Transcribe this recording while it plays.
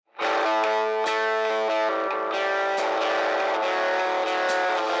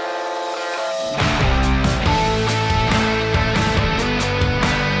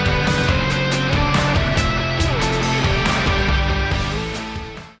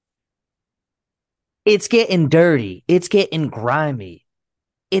It's getting dirty. It's getting grimy.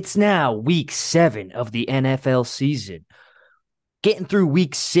 It's now week 7 of the NFL season. Getting through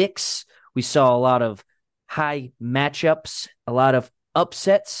week 6, we saw a lot of high matchups, a lot of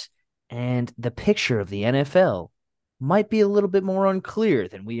upsets, and the picture of the NFL might be a little bit more unclear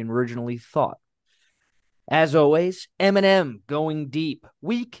than we originally thought. As always, MnM Going Deep,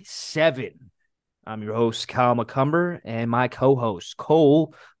 week 7. I'm your host, Kyle McCumber, and my co host,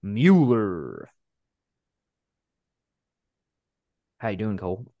 Cole Mueller. How you doing,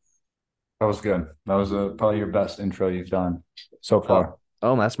 Cole? That was good. That was probably your best intro you've done so Oh, far.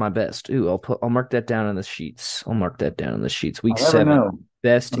 oh, that's my best. Ooh, I'll mark that down in the sheets. I'll mark that down in the sheets. Week I never 7, know.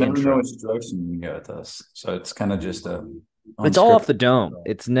 best I never know intro. which direction you can go with this. So it's kind of just a It's all off unscripted the dome. intro.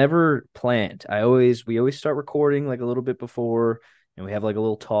 It's never planned. We always start recording like a little bit before, and we have like a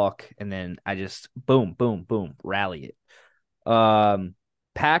little talk, and then I just boom, boom, boom, rally it.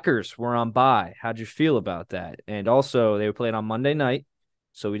 Packers were on bye. How'd you feel about that? And also, they were playing on Monday night,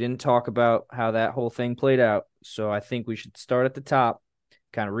 so we didn't talk about how that whole thing played out. So I think we should start at the top,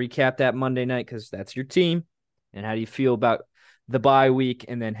 kind of recap that Monday night because that's your team. And how do you feel about the bye week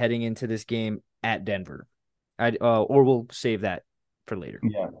and then heading into this game at Denver? Or we'll save that for later.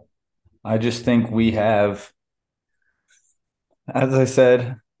 Yeah. I just think we have, as I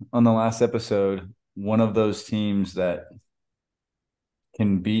said on the last episode, one of those teams that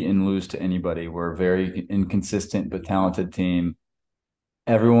can beat and lose to anybody. We're a very inconsistent but talented team.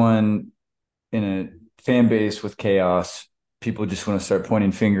 Everyone in a fan base with chaos, people just want to start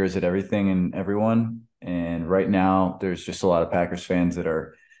pointing fingers at everything and everyone. And right now, there's just a lot of Packers fans that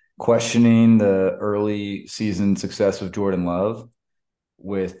are questioning the early season success of Jordan Love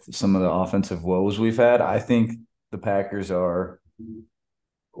with some of the offensive woes we've had. I think the Packers are,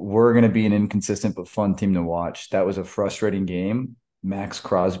 we're going to be an inconsistent but fun team to watch. That was a frustrating game. Max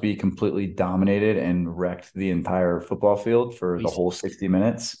Crosby completely dominated and wrecked the entire football field for We the whole 60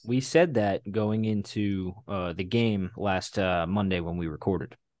 minutes. we said that going into the game last Monday when we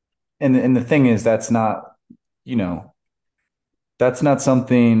recorded. And the thing is, that's not, you know, that's not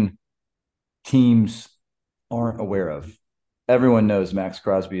something teams aren't aware of. Everyone knows Max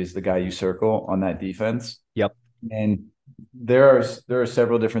Crosby is the guy you circle on that defense. Yep. And there are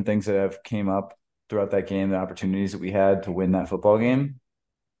several different things that have came up throughout that game, the opportunities that we had to win that football game.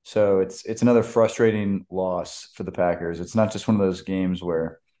 So it's another frustrating loss for the Packers. It's not just one of those games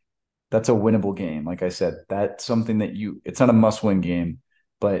where that's a winnable game. Like I said, that's something that it's not a must win game.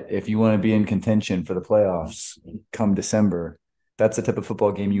 But if you want to be in contention for the playoffs come December, that's the type of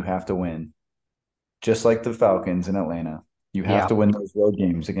football game you have to win. Just like the Falcons in Atlanta. You have Yeah. to win those road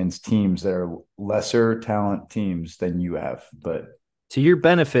games against teams that are lesser talent teams than you have. But To your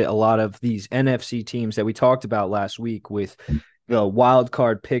benefit, a lot of these NFC teams that we talked about last week with the wild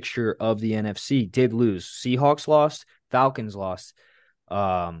card picture of the NFC did lose. Seahawks lost, Falcons lost.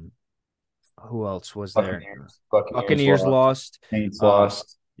 Um, who else was there? Buccaneers Buccaneers lost, lost. Saints Uh,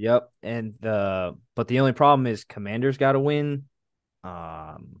 lost. yep. And but the only problem is Commanders got to win.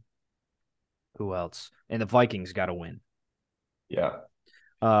 Um, who else? And the Vikings got to win. Yeah.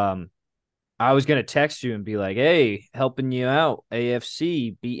 Um, I was gonna text you and be like, "Hey, helping you out,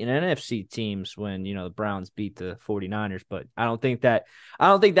 AFC beating NFC teams when the Browns beat the 49ers." But I don't think that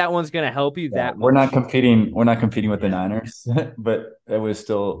one's gonna help you Yeah, that much. we're not competing with the Yeah. Niners, but it was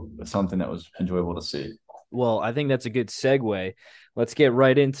still something that was enjoyable to see. Well, I think that's a good segue. Let's get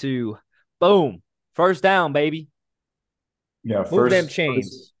right into boom, first down, baby. Yeah, Move them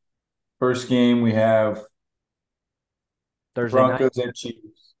chains. first game we have Thursday night. Broncos and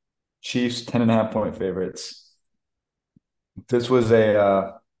Chiefs. Chiefs 10.5 point favorites. This was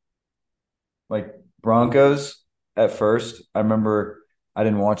a like Broncos at first. I remember I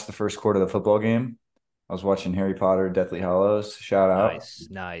didn't watch the first quarter of the football game. I was watching Harry Potter, Deathly Hallows, shout out. Nice,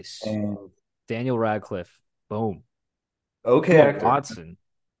 nice. And Daniel Radcliffe. Boom. okay Emma actor, Watson.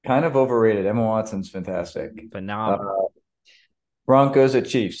 kind of overrated. Emma Watson's fantastic. Uh, Phenomenal. Broncos at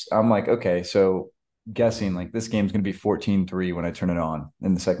Chiefs. I'm like, okay, so guessing like this game's going to be 14-3 when I turn it on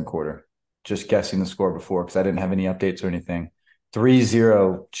in the second quarter. Just guessing the score before because I didn't have any updates or anything.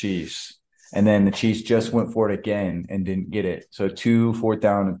 3-0 Chiefs. And then the Chiefs just went for it again and didn't get it. So two fourth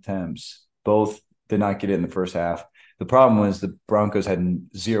down attempts. Both did not get it in the first half. The problem was the Broncos had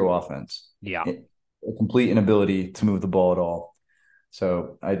zero offense, Yeah. a complete inability to move the ball at all.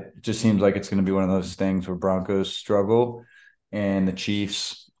 So it just seems like it's going to be one of those things where Broncos struggle and the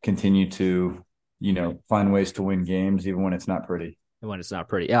Chiefs continue to, find ways to win games even when it's not pretty. When it's not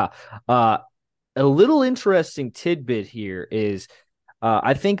pretty. Yeah. Uh, a little interesting tidbit here is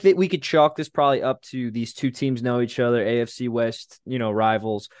I think that we could chalk this probably up to these two teams know each other, AFC West,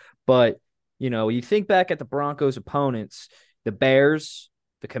 rivals. But You think back at the Broncos' opponents, the Bears,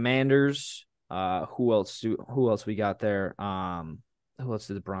 the Commanders. Who else we got there? Who else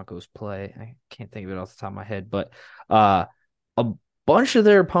did the Broncos play? I can't think of it off the top of my head, but a bunch of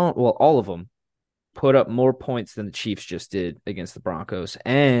their opponent, well, all of them put up more points than the Chiefs just did against the Broncos.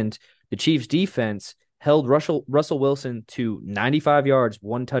 And the Chiefs defense held Russell Wilson to 95 yards,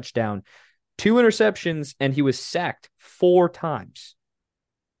 1 touchdown, 2 interceptions, and he was sacked 4 times.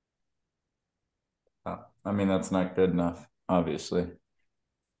 I mean, that's not good enough, obviously.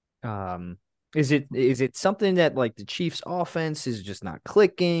 Um, is it something that like the Chiefs offense is just not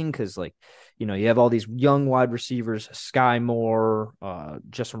clicking? Because like, you have all these young wide receivers, Sky Moore,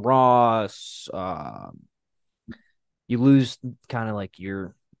 Justin Ross, you lose kind of like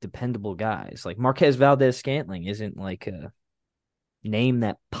your dependable guys. Like Marquez Valdez Scantling isn't like a name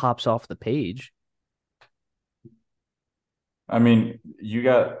that pops off the page. I mean, you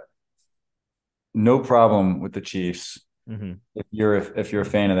got no problem with the Chiefs Mm-hmm. if you're a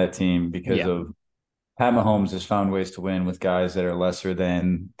fan of that team because Yeah, of Pat Mahomes has found ways to win with guys that are lesser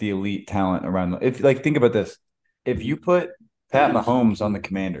than the elite talent around. If like think about this, if you put Pat Mahomes on the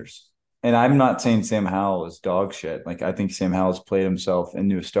Commanders, and I'm not saying Sam Howell is dog shit. Like I think Sam Howell's played himself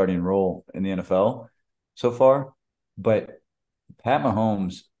into a starting role in the NFL so far, but Pat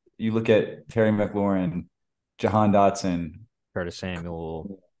Mahomes, you look at Terry McLaurin, Jahan Dotson, Curtis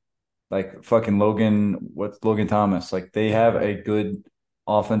Samuel. like fucking what's Logan Thomas? Like they have a good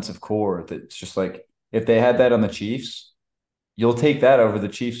offensive core that's just like if they had that on the Chiefs, you'll take that over the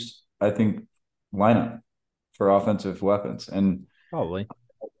Chiefs, I think, lineup for offensive weapons. And Probably.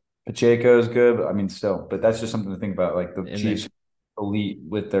 Pacheco is good, but I mean still, but that's just something to think about. Like the And Chiefs then elite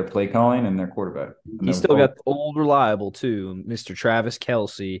with their play calling and their quarterback. And he's they're still always got the old reliable too, Mr. Travis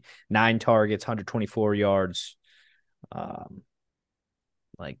Kelsey, 9 targets, 124 yards. Um,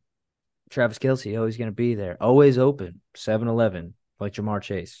 like Travis Kelsey, always going to be there, always open, 7-Eleven, like Jamar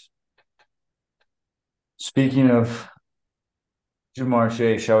Chase. speaking of Jamar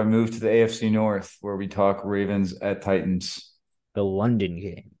Chase, shall we move to the AFC North where we talk Ravens at Titans? The London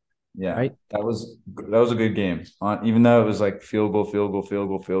game, Yeah, right? that was a good game. Even though it was like field goal, field goal, field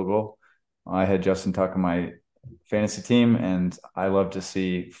goal, field goal. I had Justin Tuck on my fantasy team, and I love to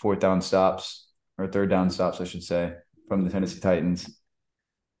see fourth down stops or third down stops, I should say, from the Tennessee Titans.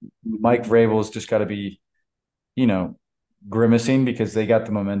 Mike Vrabel's just got to be, you know, grimacing because they got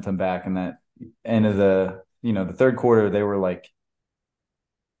the momentum back in that end of the third quarter. They were like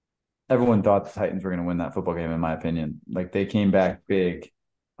everyone thought the Titans were going to win that football game, in my opinion. Like they came back big.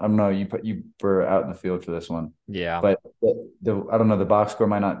 I don't know. You were out in the field for this one, Yeah. but I don't know. The box score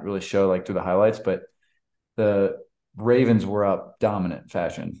might not really show like through the highlights, but the Ravens were up dominant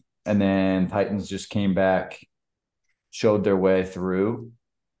fashion, and then Titans just came back, showed their way through,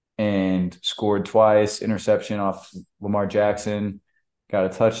 and scored twice. Interception off Lamar Jackson, got a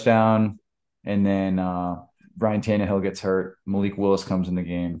touchdown, and then Ryan Tannehill gets hurt. Malik Willis comes in the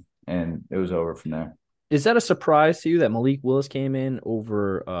game, and it was over from there. Is that a surprise to you that Malik Willis came in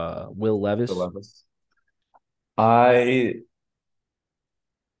over Will The Levis? Levis. I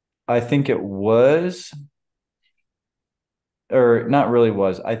I think it was, or not really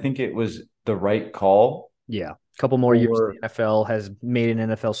was. I think it was the right call Yeah. A couple more years in for, the NFL, has made an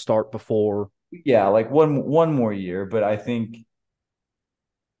NFL start before. yeah, like one more year. But I think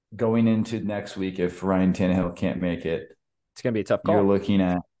going into next week, if Ryan Tannehill can't make it, It's going to be a tough you're call. looking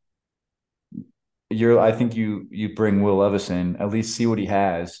at I think you bring Will Levis in, at least see what he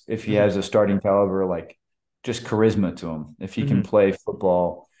has. If he Mhm. has a starting caliber, like just charisma to him, if he can Mhm. play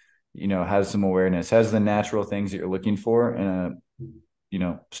football, has some awareness, has the natural things that you're looking for in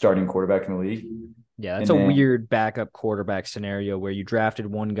a, starting quarterback in the league. Yeah, that's And a then, weird backup quarterback scenario where you drafted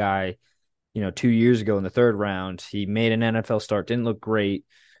one guy, 2 years ago in the third round. He made an NFL start, didn't look great.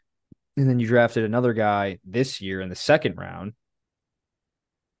 And then you drafted another guy this year in the second round.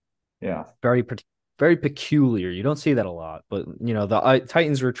 yeah, Very, very peculiar. You don't see that a lot. But, the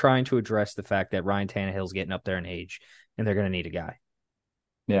Titans were trying to address the fact that Ryan Tannehill's getting up there in age and they're going to need a guy.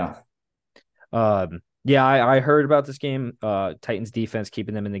 yeah, Yeah, I heard about this game. Titans defense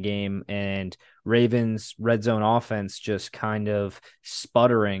keeping them in the game, and Ravens red zone offense just kind of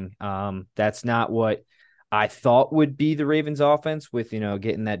sputtering. That's not what I thought would be the Ravens offense with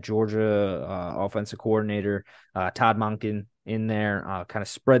getting that Georgia offensive coordinator Todd Monken in there, kind of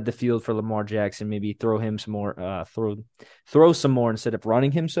spread the field for Lamar Jackson, maybe throw him some more, throw some more instead of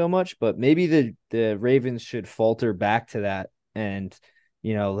running him so much. But maybe the Ravens should falter back to that and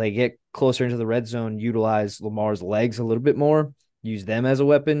they get closer into the red zone, utilize Lamar's legs a little bit more, use them as a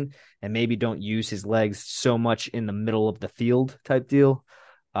weapon, and maybe don't use his legs so much in the middle of the field type deal.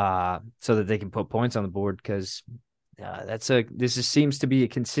 so that they can put points on the board because seems to be a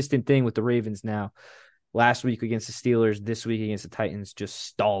consistent thing with the Ravens now. Last week against the Steelers, this week against the Titans, just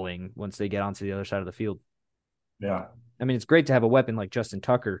stalling once they get onto the other side of the field. Yeah. I mean, it's great to have a weapon like Justin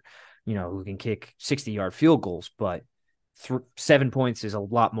Tucker, who can kick 60-yard field goals, but 7 points is a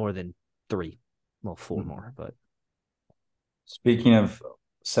lot more than 3. Well, 4 more, but Speaking of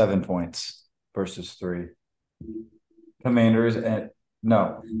 7 points versus 3, Commanders and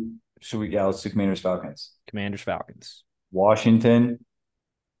no, should we? Yeah, let's do Commanders Falcons. Commanders Falcons. Washington.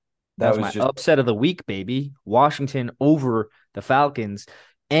 That That's was my just, upset of the week, baby. Washington over the Falcons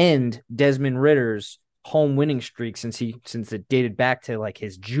and Desmond Ritter's home winning streak since it dated back to like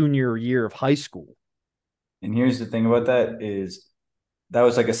his junior year of high school. and here's the thing about that is that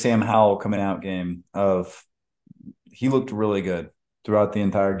was like a Sam Howell coming out game of he looked really good throughout the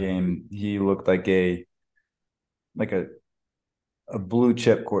entire game. He looked like like a blue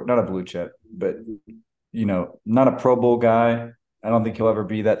chip court, not a blue chip, but not a Pro Bowl guy. I don't think he'll ever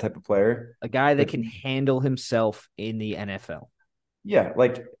be that type of player. A guy that But can handle himself in the NFL. yeah,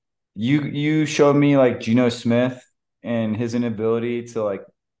 like you showed me like Geno Smith and his inability to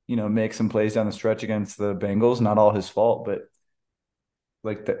make some plays down the stretch against the Bengals. Not all his fault, but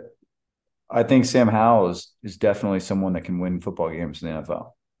like the I think Sam Howell is definitely someone that can win football games in the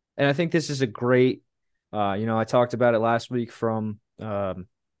NFL. And I think this is a great, I talked about it last week from when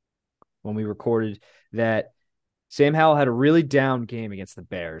we recorded that Sam Howell had a really down game against the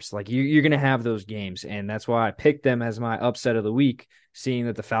Bears. Like you're going to have those games. And that's why I picked them as my upset of the week, seeing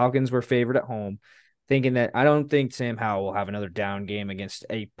that the Falcons were favored at home, thinking that I don't think Sam Howell will have another down game against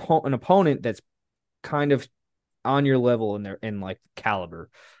an opponent that's kind of on your level in like caliber.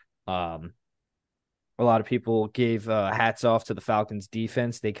 A lot of people gave hats off to the Falcons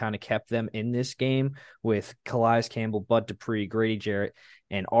defense. They kind of kept them in this game with Calais Campbell, Bud Dupree, Grady Jarrett,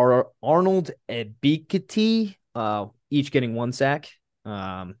 and Arnold Ebiketie, each getting 1 sack.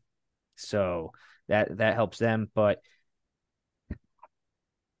 So that helps them. But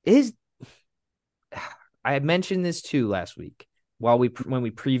is I mentioned this too last week when we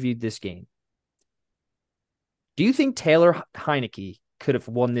previewed this game. Do you think Taylor Heineke could have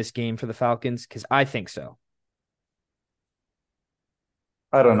won this game for the Falcons? Because I think so.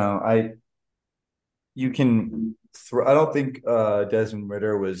 I don't know. I don't think Desmond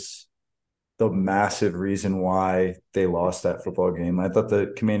Ritter was the massive reason why they lost that football game. I thought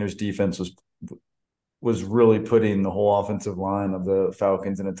the Commanders defense was really putting the whole offensive line of the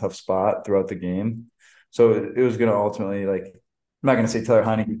Falcons in a tough spot throughout the game. So it was going to ultimately I'm not going to say Taylor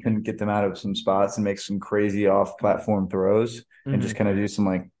Heineke couldn't get them out of some spots and make some crazy off-platform throws and just kind of do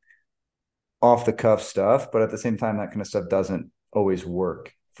some off-the-cuff stuff. But at the same time, that kind of stuff doesn't always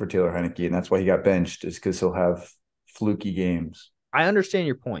work for Taylor Heineke, and that's why he got benched is because he'll have fluky games. I understand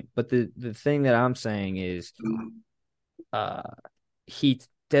your point, but the thing that I'm saying is, uh,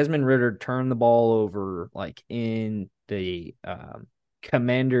 Desmond Ritter turned the ball over like in the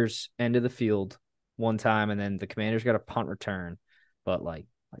Commanders' end of the field one time, and then the Commanders got a punt return, but like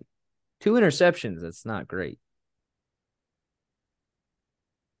 2 interceptions. That's not great.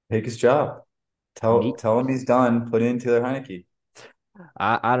 Take his job. Tell him he's done. Put in Taylor Heineke.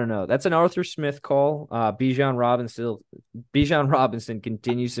 I don't know. That's an Arthur Smith call. Bijan Robinson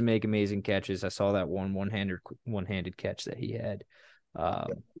continues to make amazing catches. I saw that one-handed catch that he had.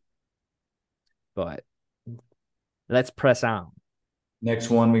 But let's press on. Next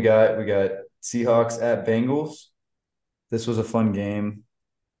one we got Seahawks at Bengals. This was a fun game.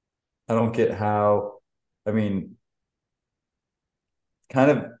 I don't get how. I mean,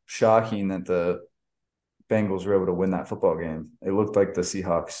 kind of shocking that the Bengals were able to win that football game. It looked like the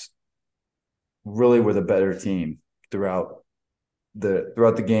Seahawks really were the better team throughout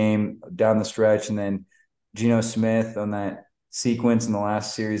the game, down the stretch, and then Geno Smith on that sequence in the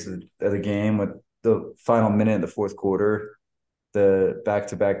last series of the game with the final minute of the fourth quarter, the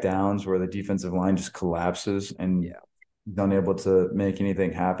back-to-back downs where the defensive line just collapses and unable to make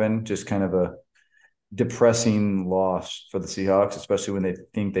anything happen. Just kind of a depressing loss for the Seahawks, especially when they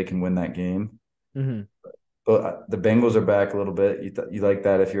think they can win that game. Mm-hmm. But the Bengals are back a little bit. You like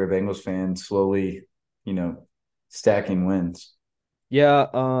that if you're a Bengals fan, slowly, stacking wins.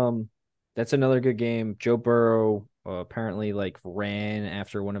 Yeah, that's another good game. Joe Burrow apparently ran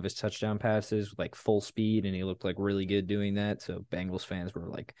after one of his touchdown passes with full speed, and he looked really good doing that. So Bengals fans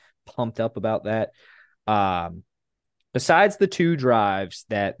were pumped up about that. Besides the 2 drives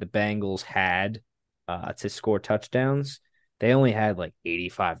that the Bengals had to score touchdowns, they only had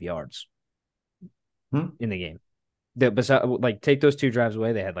 85 yards in the game. Take those 2 drives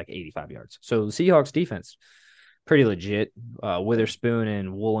away, they had 85 yards. So the Seahawks defense pretty legit. Witherspoon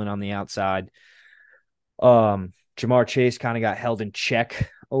and Woolen on the outside. Jamar Chase kind of got held in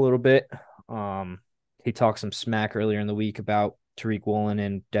check a little bit. Um, he talked some smack earlier in the week about Tariq Woolen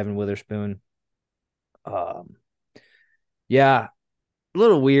and Devin Witherspoon. Um, yeah, a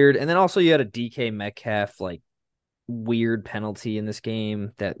little weird. And then also you had a DK Metcalf like weird penalty in this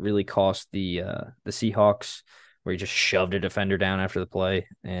game that really cost the Seahawks, where he just shoved a defender down after the play.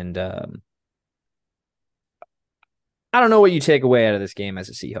 And I don't know what you take away out of this game as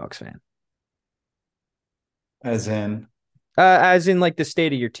a Seahawks fan. As in, As in like the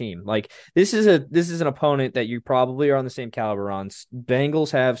state of your team. Like this is an opponent that you probably are on the same caliber on.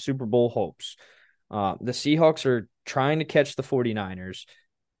 Bengals have Super Bowl hopes. The Seahawks are trying to catch the 49ers.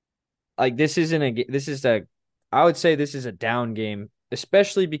 Like this is a I would say this is a down game,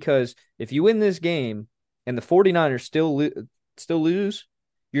 especially because if you win this game and the 49ers still lose,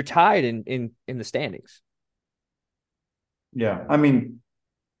 you're tied in the standings. yeah. I mean,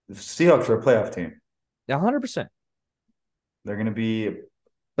 the Seahawks are a playoff team. 100%. They're gonna be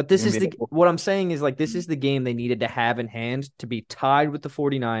But they're this gonna is be the what I'm saying is like this is the game they needed to have in hand to be tied with the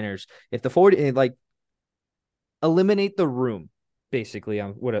 49ers. If the 40 like eliminate the room, basically,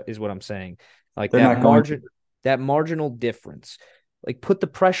 what I'm saying. Like they're not going to. that marginal difference. Like put the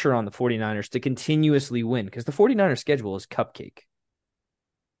pressure on the 49ers to continuously win because the 49ers schedule is cupcake.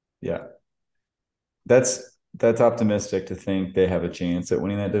 Yeah. That's optimistic to think they have a chance at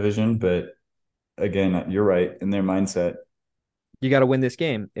winning that division, but again, you're right in their mindset. You got to win this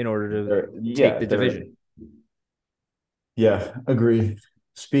game in order to take the They're division. yeah, agree.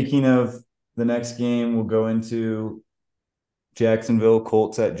 Speaking of the next game, we'll go into Jacksonville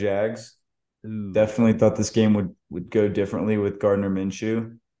Colts at Jags. Ooh. Definitely thought this game would go differently with Gardner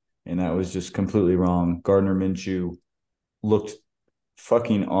Minshew, and that was just completely wrong. Gardner Minshew looked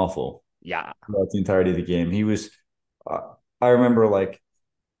fucking awful Yeah. throughout the entirety of the game. He was, I remember like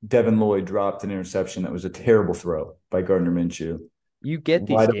Devin Lloyd dropped an interception that was a terrible throw by Gardner Minshew. You get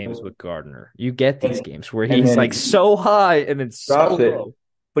these Wide games open. with Gardner. You get these And, games where and he's like then so high and then so drops it, low.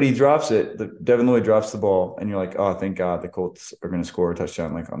 but he drops it. Devin Lloyd drops the ball, and you're like, oh, thank God the Colts are going to score a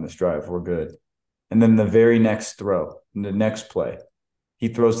touchdown like on this drive. We're good. And then the very next throw, the next play, he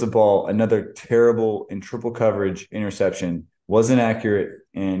throws the ball, another terrible in triple coverage interception, wasn't accurate,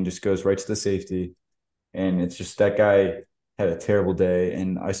 and just goes right to the safety. And it's just that guy had a terrible day.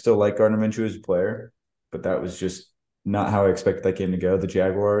 And I still like Gardner Minshew as a player, but that was just not how I expected that game to go. The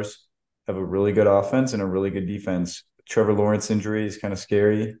Jaguars have a really good offense and a really good defense. Trevor Lawrence injury is kind of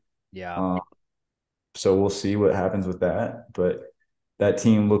scary. Yeah. Um, so we'll see what happens with that. But that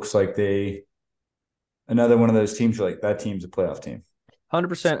team looks like another one of those teams like that team's a playoff team.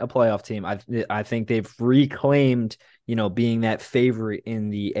 100% a playoff team. I think they've reclaimed, being that favorite in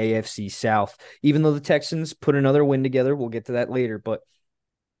the AFC South. Even though the Texans put another win together, we'll get to that later, but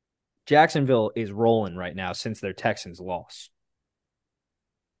Jacksonville is rolling right now since their Texans loss.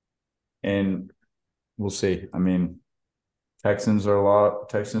 And we'll see. I mean, Texans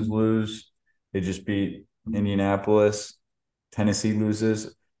lose. They just beat Indianapolis. Tennessee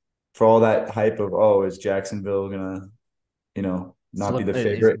loses. For all that hype of, oh, is Jacksonville gonna, not be Slip the is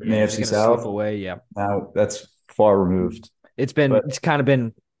favorite in yeah, the is it AFC going to slip South? away? Yeah. Now that's far removed. But It's kind of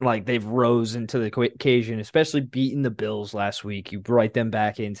been like they've rose into the occasion, especially beating the Bills last week. You write them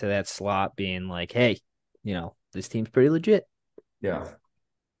back into that slot being like, hey, this team's pretty legit. yeah.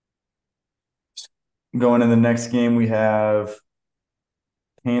 Going in the next game, we have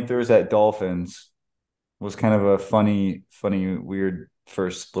Panthers at Dolphins. Was kind of a funny, weird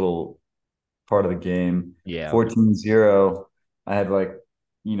first little part of the game. Yeah. 14-0. I had like,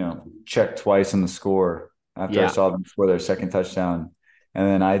 checked twice on the score after I Yeah. saw them score their second touchdown. And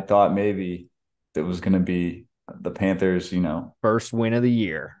then I thought maybe it was going to be the Panthers, First win of the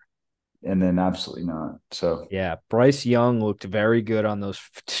year. and then absolutely not. So, Yeah, Bryce Young looked very good on those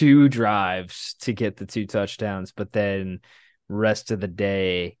two drives to get the two touchdowns, but then rest of the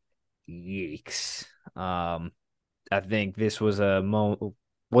day, yeeks. I think this was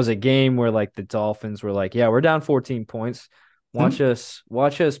a game where like the Dolphins were like, yeah, we're down 14 points. Watch us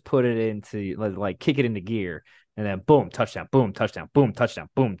put it into like kick it into gear, and then boom, touchdown, boom, touchdown, boom, touchdown,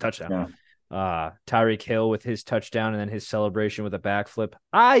 boom, touchdown. yeah. Tyreek Hill with his touchdown and then his celebration with a backflip.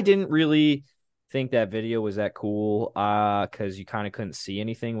 I didn't really think that video was that cool because you kind of couldn't see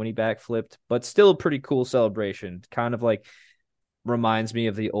anything when he backflipped, but still a pretty cool celebration. Kind of like reminds me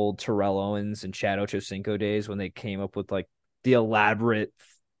of the old Terrell Owens and Chad Ochocinco days when they came up with like the elaborate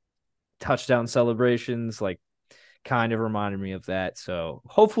touchdown celebrations. Like kind of reminded me of that. So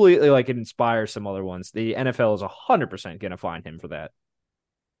hopefully like it inspires some other ones. The NFL is 100% going to find him for that.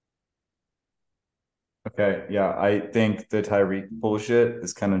 Okay, yeah, I think the Tyreek bullshit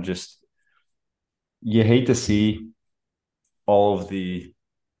is kind of just you hate to see all of the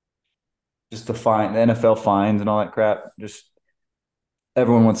just the NFL fines and all that crap. Just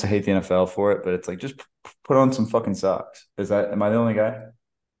everyone wants to hate the NFL for it, but it's like just put on some fucking socks. Am I the only guy?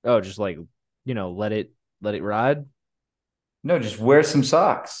 Oh, just like, let it ride. No, just wear some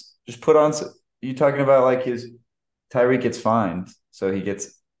socks. Just put on some, you talking about like his Tyreek gets fined, so he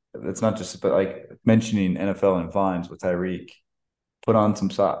gets it's not just but like mentioning NFL and fines with Tyreek. Put on some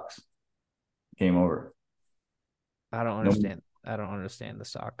socks. Game over. I don't No, understand. I don't understand the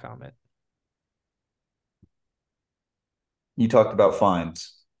sock comment. you talked about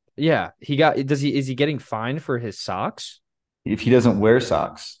fines. Yeah, he got does he is he getting fined for his socks? If he doesn't wear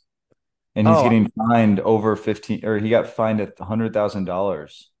socks and he's Oh, getting fined over 15 or he got fined at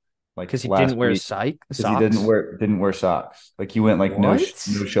 $100,000 like because he last didn't wear week because he socks? didn't wear socks. Like he went like no What?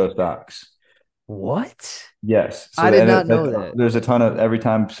 show socks. What? Yes. So I did not know that. there's a ton of every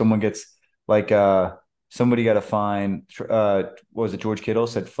time someone gets like somebody got a fine what was it George Kittle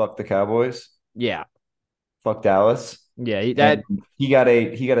said fuck the Cowboys, Yeah. fuck Dallas. Yeah, And that he got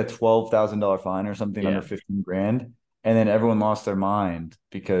a $12,000 fine or something under yeah. 15 grand. And then everyone lost their mind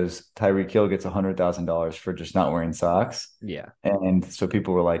because Tyreek Hill gets $100,000 for just not wearing socks. Yeah. And so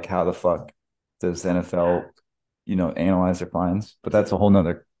people were like, how the fuck does the NFL, analyze their fines? But that's a whole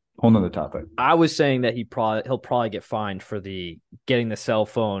nother topic. I was saying that he'll probably get fined for the getting the cell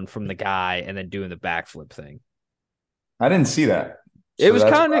phone from the guy and then doing the backflip thing. I didn't see that. It So was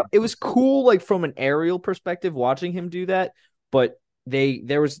that's kind of it was cool like from an aerial perspective watching him do that, but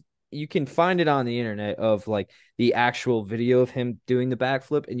there was you can find it on the internet of like the actual video of him doing the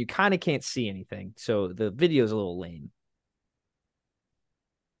backflip and you kind of can't see anything. So the video is a little lame.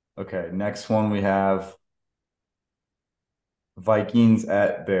 okay. Next one we have Vikings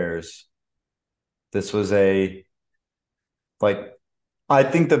at Bears. This was like, I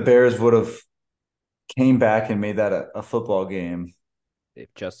think the Bears would have came back and made that a football game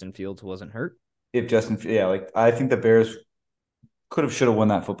If Justin Fields wasn't hurt. if yeah, like I think the Bears could have should have won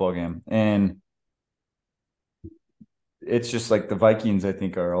that football game. And it's just like the Vikings, I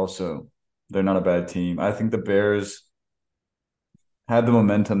think, are also they're not a bad team. I think the Bears had the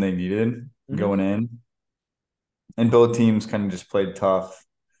momentum they needed Mm-hmm. going in, and both teams kind of just played tough,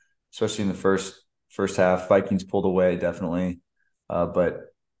 especially in the first half. Vikings pulled away definitely,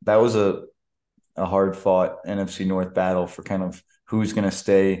 but that was a hard fought NFC North battle for kind of who's going to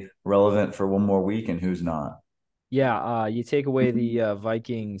stay relevant for one more week and who's not. Yeah, you take away the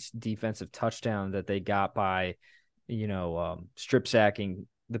Vikings defensive touchdown that they got by, strip sacking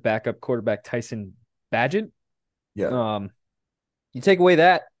the backup quarterback Tyson Badgett. Yeah. Um, you take away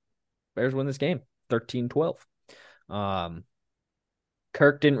that, Bears win this game 13-12. Um,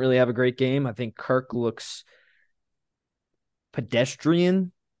 Kirk didn't really have a great game. I think Kirk looks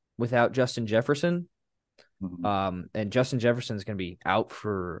pedestrian without Justin Jefferson. Mhm. And Justin Jefferson is going to be out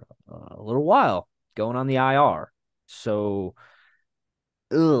for a little while, going on the IR. So,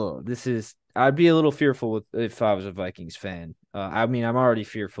 I'd be a little fearful if I was a Vikings fan. I mean, I'm already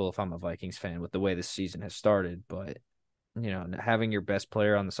fearful if I'm a Vikings fan with the way this season has started, but having your best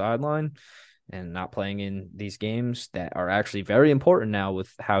player on the sideline and not playing in these games that are actually very important now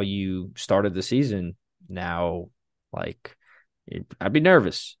with how you started the season. Now, like, I'd be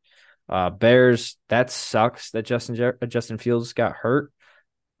nervous. Bears, that sucks that Justin Fields got hurt.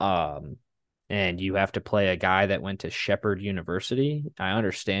 Um, and you have to play a guy that went to Shepherd University. I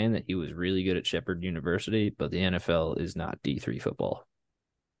understand that he was really good at Shepherd University, but the NFL is not D3 football.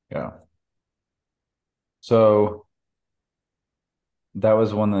 Yeah. So that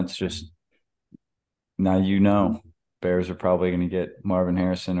was one that's just now Bears are probably going to get Marvin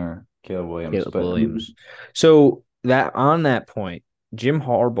Harrison or Caleb Williams. Caleb But Williams. So that on that point, Jim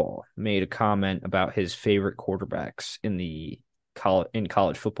Harbaugh made a comment about his favorite quarterbacks in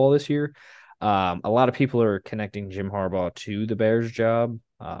college football this year. A lot of people are connecting Jim Harbaugh to the Bears job,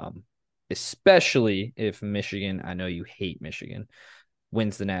 especially if Michigan, I know you hate Michigan,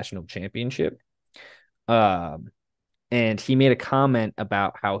 wins the national championship. Um, and he made a comment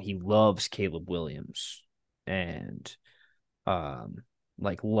about how he loves Caleb Williams and um,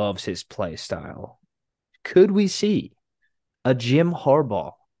 like loves his play style. Could we see a Jim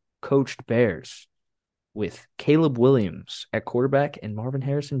Harbaugh coached Bears with Caleb Williams at quarterback and Marvin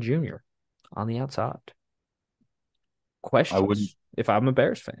Harrison Jr. on the outside? I wouldn't. Questions if I'm a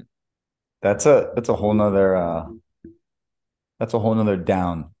Bears fan. That's a whole nother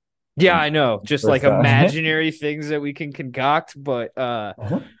down Yeah, from I know. Just like first down. imaginary things that we can concoct, but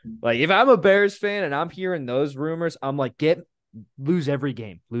like if I'm a Bears fan and I'm hearing those rumors, I'm like, Lose every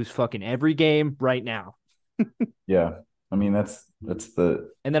game. Lose fucking every game right now. Yeah. I mean, that's the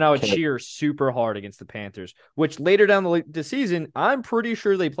And then I would cat. cheer super hard against the Panthers, which later down the season, I'm pretty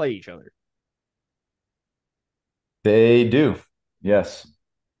sure they play each other They do. Yes.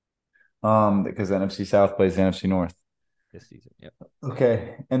 Because NFC South plays the NFC North. this season. Yep.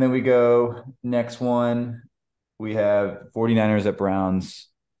 Okay. And then we go next one. We have 49ers at Browns.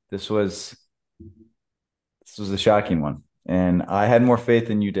 This was this was a shocking one. And I had more faith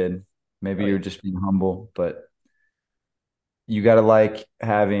than you did. Maybe Oh, you're yeah. just being humble, but you got to like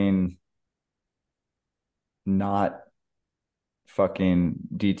having not fucking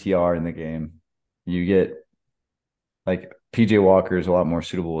DTR in the game. You get like PJ Walker is a lot more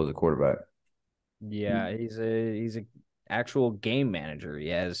suitable as a quarterback. Yeah, he's a actual game manager. He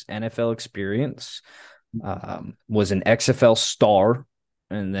has NFL experience. Was an XFL star,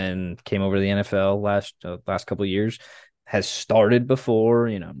 and then came over to the NFL last couple of years. Has started before,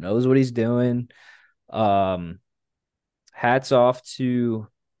 knows what he's doing. Um, Hats off to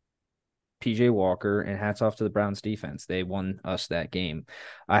PJ Walker and hats off to the Browns defense. They won us that game.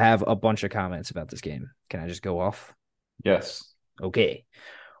 I have a bunch of comments about this game. Can I just go off? Yes. Okay.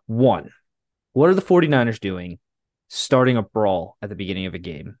 One, what are the 49ers doing starting a brawl at the beginning of a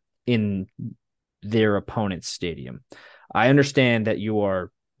game in their opponent's stadium? I understand that you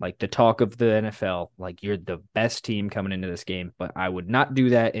are like the talk of the NFL, like you're the best team coming into this game, but I would not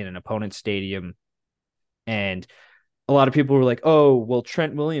do that in an opponent's stadium. And a lot of people were like, "Oh, well,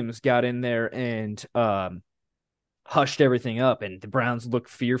 Trent Williams got in there and hushed everything up, and the Browns look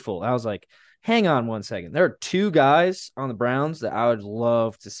fearful." I was like, "Hang on one second. There are two guys on the Browns that I would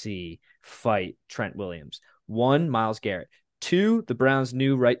love to see fight Trent Williams. One, Myles Garrett. Two, the Browns'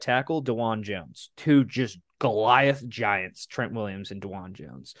 new right tackle, DeJuan Jones. Two just Goliath giants, Trent Williams and DeJuan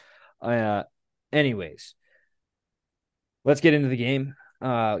Jones." Uh, Anyways, let's get into the game.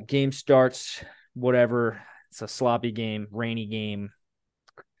 Game starts, whatever. It's a sloppy game, rainy game.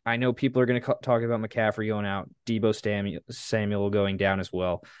 I know people are going to talk about McCaffrey going out, Samuel going down as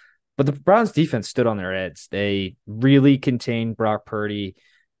well. But the Browns defense stood on their heads. They really contained Brock Purdy,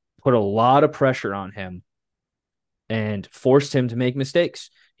 put a lot of pressure on him, and forced him to make mistakes.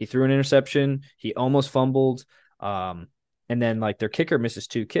 He threw an interception. He almost fumbled. And then like their kicker misses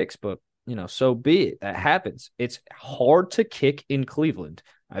two kicks, but so be it. That happens. It's hard to kick in Cleveland.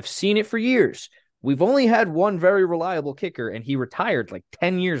 I've seen it for years. We've only had one very reliable kicker, and he retired like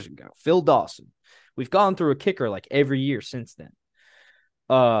 10 years ago, Phil Dawson. We've gone through a kicker like every year since then.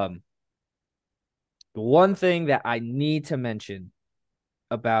 Um, the one thing that I need to mention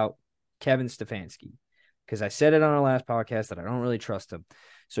about Kevin Stefanski, because I said it on our last podcast that I don't really trust him.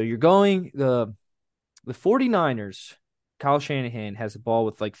 So you're going the 49ers, Kyle Shanahan has the ball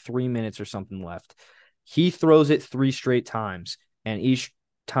with like 3 minutes or something left. He throws it three straight times, and each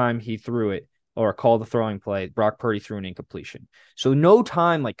time he threw it or called the throwing play, Brock Purdy threw an incompletion. So no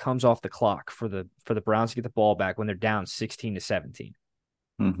time like comes off the clock for the Browns to get the ball back when they're down 16-17.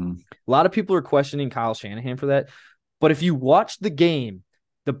 Mm-hmm. A lot of people are questioning Kyle Shanahan for that, but if you watch the game,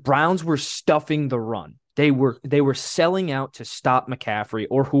 the Browns were stuffing the run. They were selling out to stop McCaffrey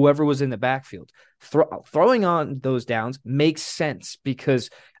or whoever was in the backfield. Throwing on those downs makes sense because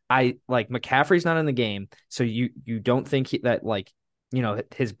I like McCaffrey's not in the game, so you don't think that like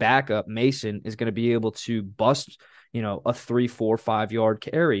his backup Mason is going to be able to bust a 3, 4, 5 yard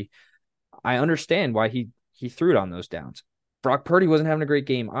carry. I understand why he threw it on those downs. Brock Purdy wasn't having a great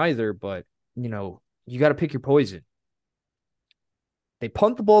game either, but you got to pick your poison. They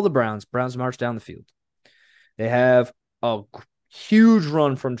punt the ball to the Browns. Browns march down the field. They have a huge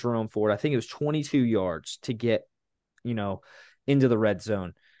run from Jerome Ford. I think it was 22 yards to get, into the red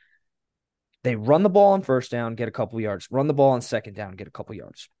zone. They run the ball on first down, get a couple yards. Run the ball on second down, get a couple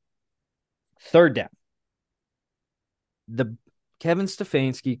yards. Third down. The Kevin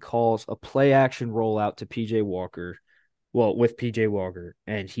Stefanski calls a play action rollout to PJ Walker. Well, with PJ Walker,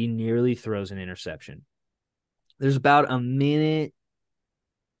 and he nearly throws an interception. There's about a minute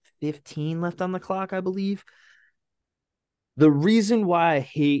 15 left on the clock, I believe. The reason why I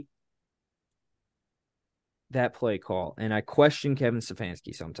hate that play call and I question Kevin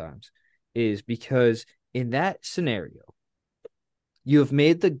Stefanski sometimes is because in that scenario, you have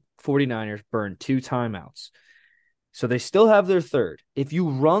made the 49ers burn two timeouts. So they still have their third. If you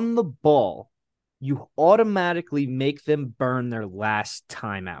run the ball, you automatically make them burn their last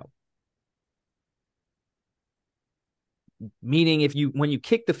timeout. Meaning when you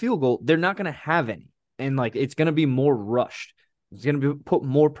kick the field goal, they're not going to have any. And like it's going to be more rushed. It's going to put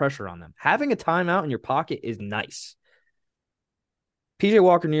more pressure on them. Having a timeout in your pocket is nice. PJ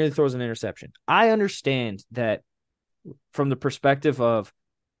Walker nearly throws an interception. I understand that from the perspective of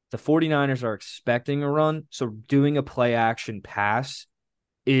the 49ers are expecting a run. So doing a play action pass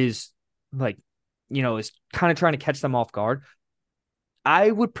is like, is kind of trying to catch them off guard.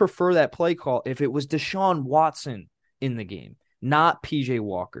 I would prefer that play call if it was Deshaun Watson in the game, not PJ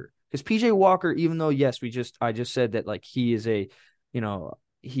Walker. Because PJ Walker, even though, yes, I just said that like he is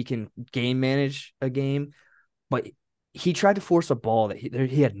he can game manage a game, but he tried to force a ball that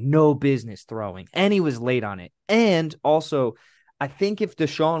he had no business throwing, and he was late on it. And also, I think if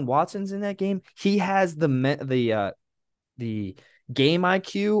Deshaun Watson's in that game, he has the game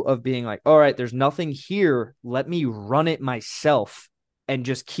IQ of being like, all right, there's nothing here. Let me run it myself and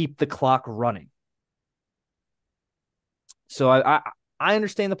just keep the clock running. So I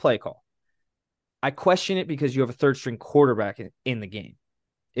understand the play call. I question it because you have a third string quarterback in the game.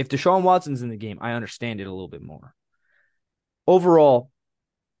 If Deshaun Watson's in the game, I understand it a little bit more. Overall,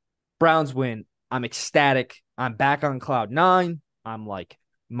 Browns win. I'm ecstatic. I'm back on cloud nine. I'm like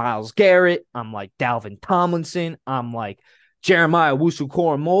Myles Garrett. I'm like Dalvin Tomlinson. I'm like Jeremiah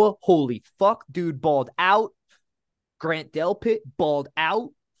Wusu-Koramoah. Holy fuck, dude balled out. Grant Delpit balled out.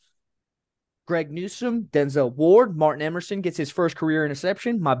 Greg Newsome, Denzel Ward, Martin Emerson gets his first career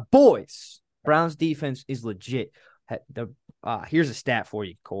interception. My boys, Browns defense is legit. Here's a stat for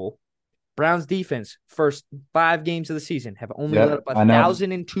you, Cole. Browns defense, first 5 games of the season, have only let Yep, up I know.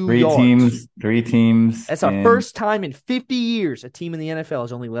 1,002 yards. Three teams, That's our and first time in 50 years a team in the NFL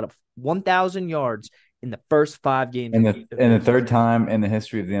has only let up 1,000 yards in the first 5 games of and their the third season. time in the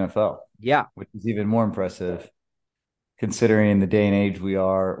history of the NFL, Yeah. which is even more impressive considering the day and age we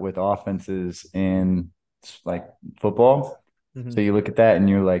are with offenses in like football. Mm-hmm. So you look at that and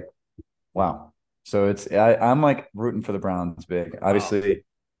you're like, wow. So I'm like rooting for the Browns big. Oh. Obviously,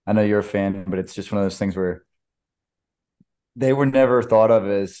 I know you're a fan, but it's just one of those things where they were never thought of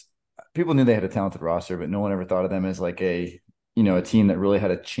as people knew they had a talented roster, but no one ever thought of them as like a team that really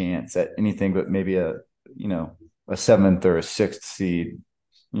had a chance at anything but maybe a 7th or a 6th seed.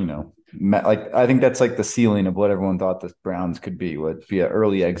 Like I think that's like the ceiling of what everyone thought the Browns could be, would be an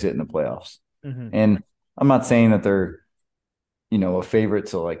early exit in the playoffs. Mm-hmm. And I'm not saying that they're, a favorite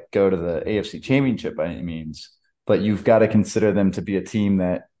to like go to the AFC Championship by any means, but you've got to consider them to be a team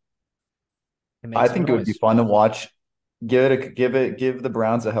that It I makes some think it would be noise. fun to watch. Give the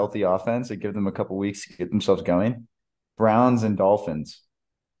Browns a healthy offense and give them a couple weeks to get themselves going. Browns and Dolphins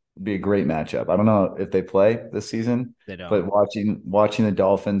would be a great matchup. I don't know if they play this season, They don't. but watching the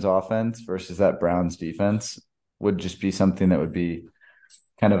Dolphins offense versus that Browns defense would just be something that would be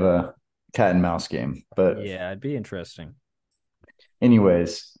kind of a cat and mouse game. But Yeah, it'd be interesting.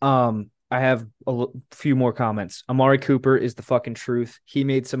 anyways, I have few more comments. Amari Cooper is the fucking truth. He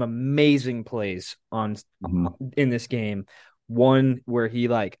made some amazing plays in this game. One where he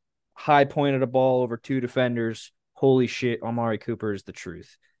like high pointed a ball over 2 defenders. Holy shit, Amari Cooper is the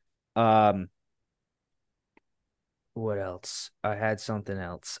truth. Um, what else? I had something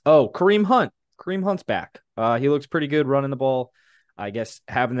else. Oh, Kareem Hunt. Kareem Hunt's back. He looks pretty good running the ball. I guess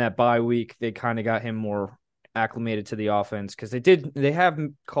having that bye week, they kind of got him more acclimated to the offense because they have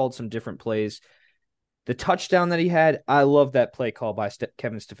called some different plays. The touchdown that he had, I love that play call by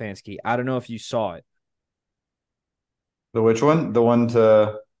Kevin Stefanski. I don't know if you saw it, the which one? The one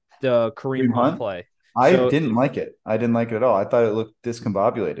to the Kareem Kareem Hunt Hunt? play. I So didn't like it. I didn't like it at all. I thought it looked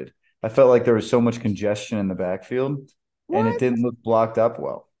discombobulated. I felt like there was so much congestion in the backfield and it what? didn't look blocked up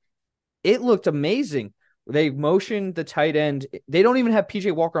well. It looked amazing. They motioned the tight end. They don't even have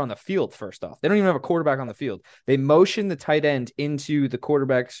PJ Walker on the field, first off. They don't even have a quarterback on the field. They motioned the tight end into the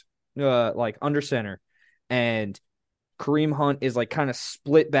quarterback's like under center. And Kareem Hunt is like kind of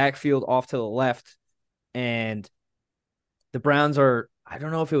split backfield off to the left. And the Browns are, I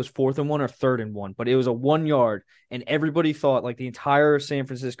don't know if it was 4th and 1 or 3rd and 1, but it was a 1 yard. And everybody thought like the entire San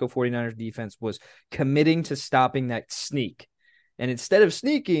Francisco 49ers defense was committing to stopping that sneak. And instead of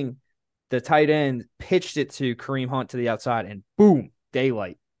sneaking, the tight end pitched it to Kareem Hunt to the outside and boom,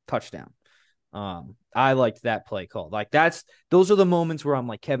 daylight, touchdown. I liked that play call. Like those are the moments where I'm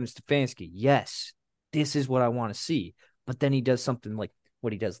like Kevin Stefanski, yes, this is what I want to see. But then he does something like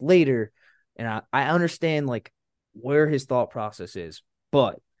what he does later. And I understand like where his thought process is,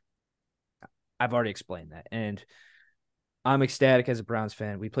 but I've already explained that. And I'm ecstatic as a Browns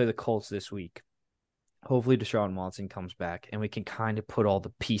fan. We play the Colts this week. Hopefully Deshaun Watson comes back and we can kind of put all the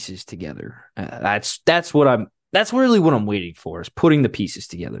pieces together. That's really what I'm waiting for, is putting the pieces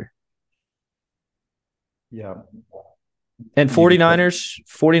together. Yeah. And You just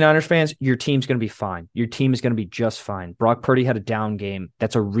hope. 49ers fans, your team's going to be fine. Your team is going to be just fine. Brock Purdy had a down game.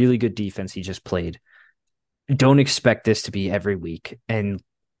 That's a really good defense he just played. Don't expect this to be every week. And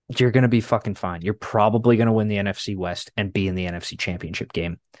You're going to be fucking fine. You're probably going to win the NFC West and be in the NFC Championship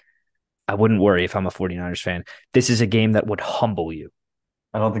game. I wouldn't worry if I'm a 49ers fan. This is a game that would humble you.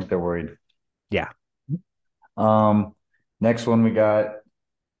 I don't think they're worried. Yeah. Um, Next one we got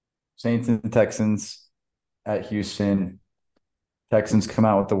Saints and Texans at Houston. Texans come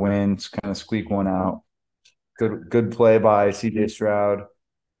out with the wins, kind of squeak one out. Good play by CJ Stroud,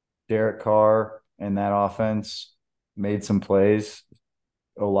 Derek Carr, and that offense made some plays.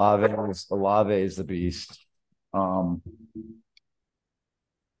 Olave is the beast. Um,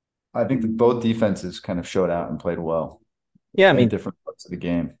 I think that both defenses kind of showed out and played well Yeah. I at mean, different parts of the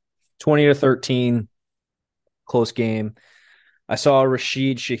game. 20-13, close game. I saw a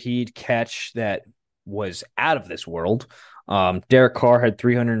Rashid Shaheed catch that was out of this world. Derek Carr had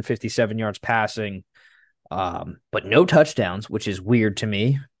 357 yards passing, but no touchdowns, which is weird to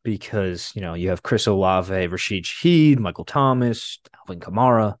me because, you have Chris Olave, Rashid Shaheed, Michael Thomas, Alvin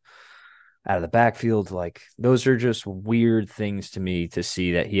Kamara out of the backfield. Like, those are just weird things to me to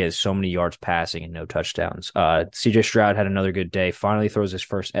see that he has so many yards passing and no touchdowns. CJ Stroud had another good day, finally throws his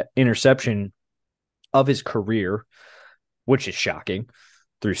first interception of his career, which is shocking.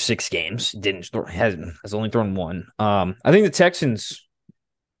 Through 6 games, has only thrown one. I think the Texans,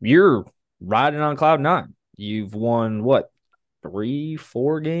 you're riding on cloud 9. You've won what, 3,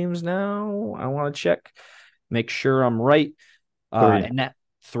 4 games now? I want to check, make sure I'm right. Three. And that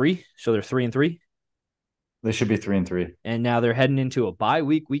 3, so they're 3-3, They should be 3-3. and now they're heading into a bye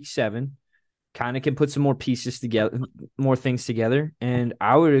week, week 7. Kind of can put some more pieces together, more things together, and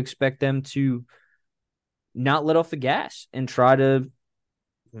I would expect them to not let off the gas and try to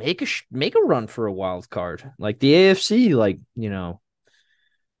make a run for a wild card. Like the AFC, like,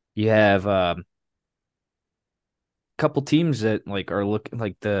 you have a couple teams that like are looking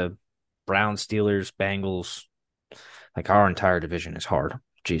like the Browns, Steelers, Bengals. Like, our entire division is hard.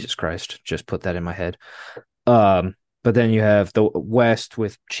 Jesus Christ, just put that in my head. But then you have the West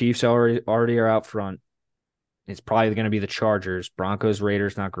with Chiefs already are out front. It's probably going to be the Chargers, Broncos,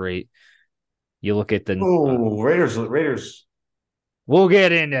 Raiders. Not great. You look at the. Oh, Raiders. We'll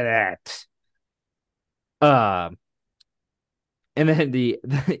get into that. And then the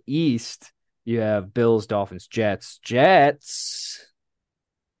East, you have Bills, Dolphins, Jets. Jets,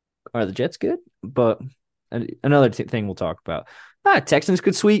 are the Jets good? But another thing we'll talk about. Texans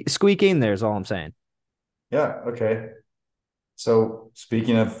could squeak in there is all I'm saying. Yeah, okay. So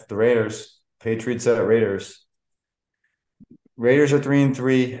speaking of the Raiders, Patriots at Raiders. Raiders are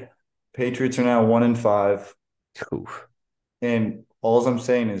 3-3. Patriots are now 1-5. Oof. And all I'm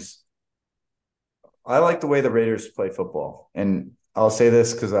saying is I like the way the Raiders play football. And I'll say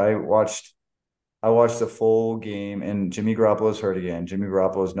this because I watched the full game and Jimmy Garoppolo's hurt again. Jimmy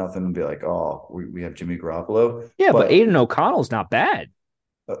Garoppolo's nothing to be like, oh, we have Jimmy Garoppolo. Yeah, but But Aiden O'Connell's not bad.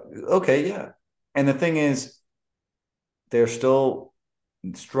 okay, yeah. And the thing is, they're still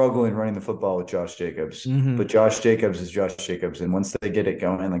struggling running the football with Josh Jacobs. Mm-hmm. But Josh Jacobs is Josh Jacobs. And once they get it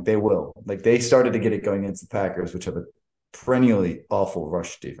going, like they will. Like they started to get it going against the Packers, which have a perennially awful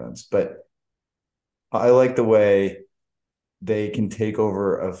rush defense. But I like the way they can take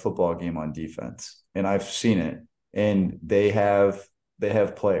over a football game on defense. And I've seen it. And they have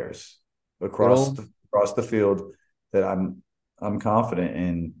players Good across old. the field that I'm confident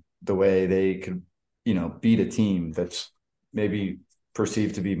in the way they could, beat a team that's maybe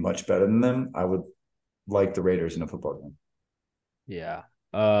perceived to be much better than them. I would like the Raiders in a football game. Yeah.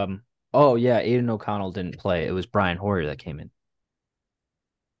 Oh yeah, Aiden O'Connell didn't play. It was Brian Hoyer that came in.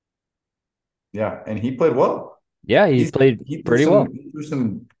 Yeah, and he played well. Yeah, he He's played he threw pretty some well. he threw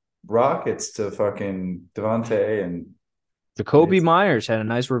some rockets to fucking Devontae and Jacoby it's Myers had a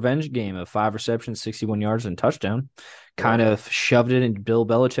nice revenge game of 5 receptions, 61 yards, and touchdown. Kind yeah. of shoved it in Bill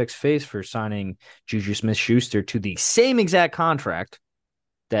Belichick's face for signing Juju Smith-Schuster to the same exact contract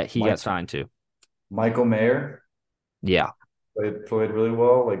that he got Mike signed to. Michael Mayer Yeah. played really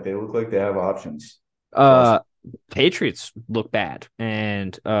well. Like they look like they have options across. Uh Patriots look bad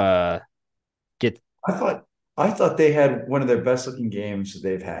and get I thought I thought they had one of their best looking games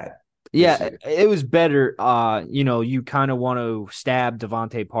they've had this yeah, year. it was better. You kind of want to stab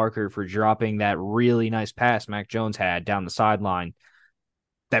Devontae Parker for dropping that really nice pass Mac Jones had down the sideline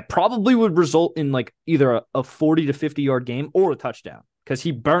that probably would result in like either a 40 to 50 yard game or a touchdown because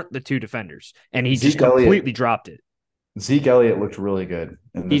he burnt the 2 defenders and he just Zeke completely Elliott dropped it. Zeke Elliott looked really good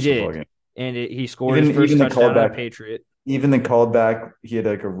in He this football did. game. And he scored his Even first even the touchdown on a callback, Patriot. even the called back, he had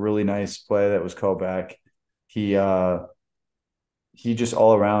like a really nice play that was called back. He just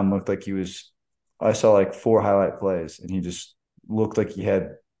all around looked like he was. I saw like 4 highlight plays, and he just looked like he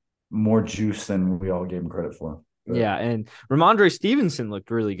had more juice than we all gave him credit for. but Yeah, and Ramondre Stevenson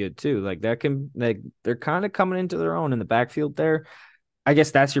looked really good too. Like that can like they're kind of coming into their own in the backfield there. I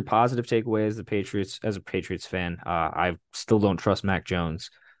guess that's your positive takeaway as a Patriots fan. I still don't trust Mac Jones.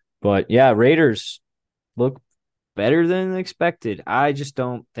 But yeah, Raiders look better than expected. I just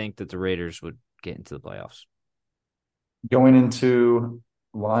don't think that the Raiders would get into the playoffs. going into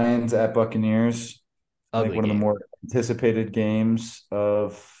Lions at Buccaneers, I think Ugly one of the game. more anticipated games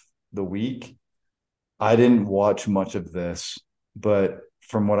of the week. I didn't watch much of this, but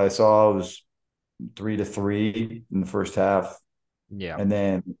from what I saw, it was 3-3 in the first half. Yeah. And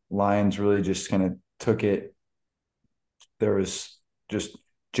then Lions really just kind of took it. There was just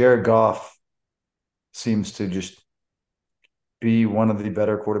Jared Goff seems to just be one of the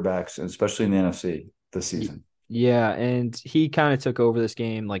better quarterbacks, especially in the NFC this season. Yeah, and he kind of took over this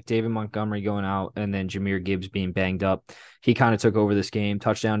game, like David Montgomery going out and then Jameer Gibbs being banged up. He kind of took over this game.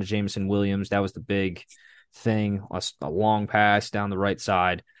 Touchdown to Jameson Williams. That was the big thing. A long pass down the right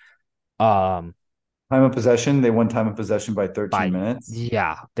side. Um, Time of possession, they won time of possession by 13 by minutes.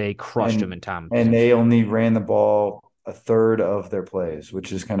 yeah, they crushed him And in time of and possession. they only ran the ball a third of their plays,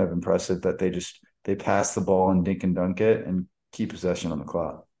 which is kind of impressive that they pass the ball and dink and dunk it and keep possession on the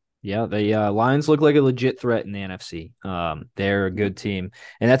clock. Yeah, the Lions look like a legit threat in the NFC. They're a good team,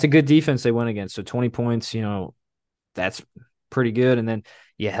 and that's a good defense they went against. So 20 points, that's pretty good. And then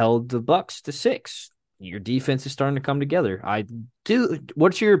you held the Bucks to 6. Your defense is starting to come together. I do.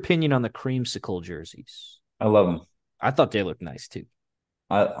 What's your opinion on the creamsicle jerseys? I love them. I thought they looked nice too.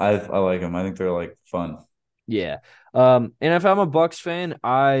 I like them. I think they're like fun. Yeah. And if I'm a Bucks fan,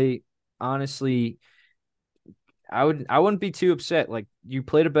 I honestly I wouldn't be too upset. Like you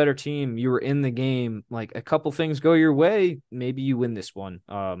played a better team, you were in the game. Like a couple things go your way, maybe you win this one.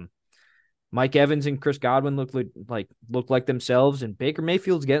 Mike Evans and Chris Godwin look like themselves, and Baker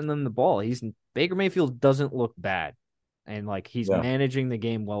Mayfield's getting them the ball. Baker Mayfield doesn't look bad, and like he's Yeah. managing the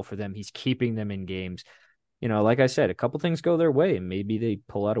game well for them. He's keeping them in games. Like I said, a couple things go their way, and maybe they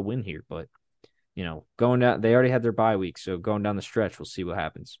pull out a win here. But going down, they already had their bye week, so going down the stretch, we'll see what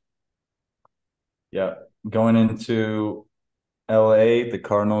happens. Yeah. Going into LA, the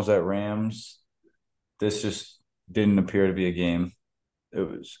Cardinals at Rams. This just didn't appear to be a game.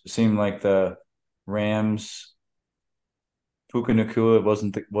 It seemed like the Rams Puka Nakua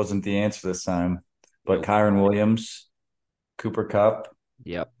wasn't the answer this time. But Nope. Kyron Williams, Cooper Cup,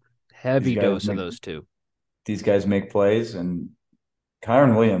 Yep. these Heavy guys dose of make those two. these guys make plays, and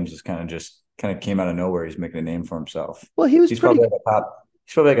Kyron Williams is kind of came out of nowhere. He's making a name for himself. Well, he was He's probably pretty. like a top.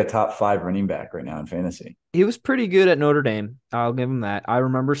 He's probably like a top 5 running back right now in fantasy. He was pretty good at Notre Dame. I'll give him that. I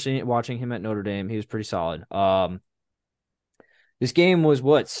remember watching him at Notre Dame. He was pretty solid. This game was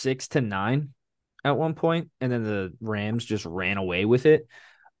what 6-9 at one point, and then the Rams just ran away with it.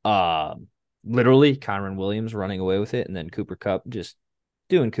 Um, Literally, Kyron Williams running away with it, and then Cooper Cup just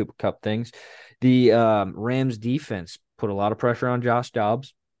doing Cooper Cup things. The Rams defense put a lot of pressure on Josh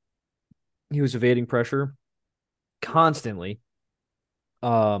Dobbs. He was evading pressure constantly.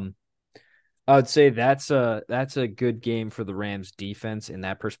 Um, I would say that's a good game for the Rams defense in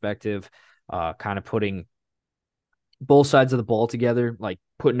that perspective. Kind of putting both sides of the ball together, like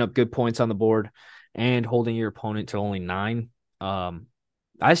putting up good points on the board and holding your opponent to only 9. Um,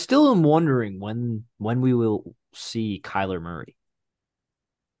 I still am wondering when we will see Kyler Murray.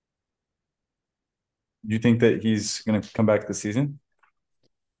 Do you think that he's going to come back this season?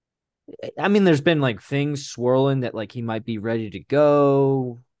 I mean, there's been like things swirling that like he might be ready to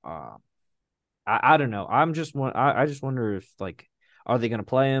go. I don't know. I just wonder if like are they going to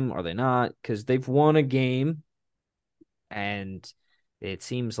play him? Are they not? Because they've won a game, and it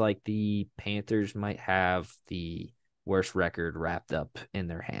seems like the Panthers might have the worst record wrapped up in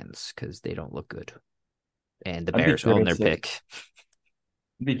their hands because they don't look good, and the I'd be Bears own their curious if pick.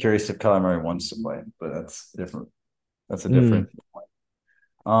 I'd be curious if Kyler Murray wants to play, but that's different. That's a Mm, different.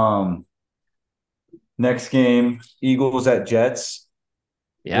 Um, Next game, Eagles at Jets.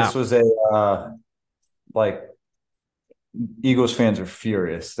 yeah, This was like Eagles fans are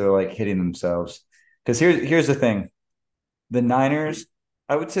furious. They're like hitting themselves because here's the thing: the Niners.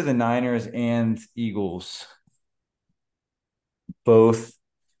 I would say the Niners and Eagles both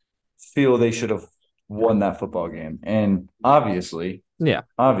feel they should have won that football game, and yeah.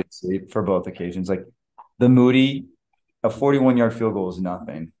 obviously for both occasions, like the Moody, a 41-yard field goal is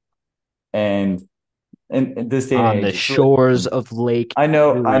nothing, and in this day and On the age, it's really. shores of Lake I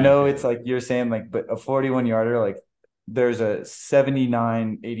Erie. know it's like you're saying like, but a 41 yarder, like there's a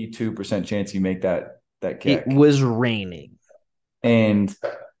 82% chance you make that It kick. was raining. And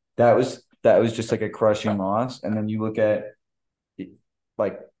that was just like a crushing loss. And then you look at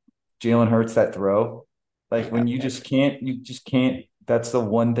like Jalen Hurts that throw, Like when you just can't. That's the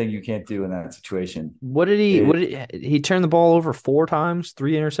one thing you can't do in that situation. What did he? It, What did he turned the ball over 4 times,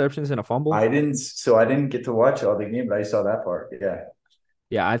 3 interceptions and a fumble? I didn't get to watch all the game, but I saw that part. Yeah.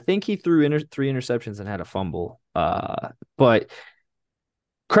 Yeah, I think he threw 3 interceptions and had a fumble. But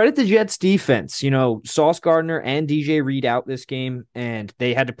credit the Jets defense. Sauce Gardner and DJ Reed out this game, and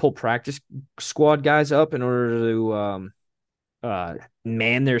they had to pull practice squad guys up in order to uh,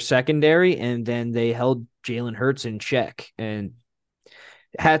 man their secondary, and then they held Jalen Hurts in check. And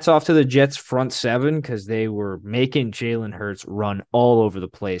hats off to the Jets front seven because they were making Jalen Hurts run all over the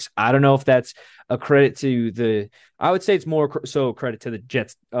place. I don't know if that's a credit to I would say it's more so credit to the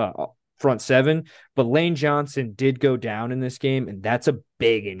Jets front seven, but Lane Johnson did go down in this game, and that's a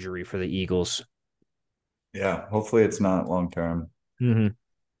big injury for the Eagles. Yeah. Hopefully it's not long term.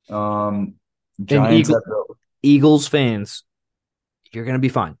 Mm-hmm. Um, And Giants have the Eagles fans, you're going to be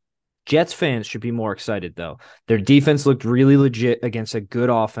fine. Jets fans should be more excited, though. Their defense looked really legit against a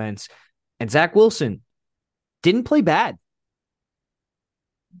good offense, and Zach Wilson didn't play bad.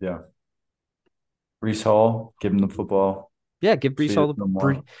 yeah. Brees Hall, give him the football. Yeah, give So Brees he all doesn't know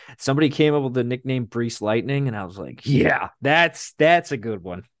the. more. Somebody came up with the nickname Brees Lightning, and I was like, yeah, that's a good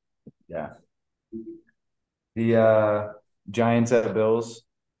one. Yeah. The Giants at Bills.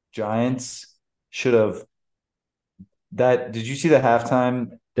 Giants should have that. Did you see the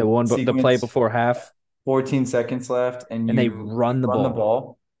halftime The play sequence? before half, 14 seconds left, and and they you run the run the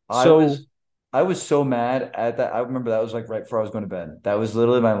ball. ball. So I was so mad at that. I remember that was like right before I was going to bed. That was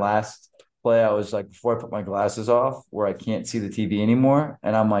literally my last play. I was like before I put my glasses off, where I can't see the TV anymore,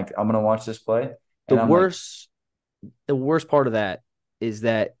 and I'm like, I'm gonna watch this play, the and I'm like, worst, the worst part of that is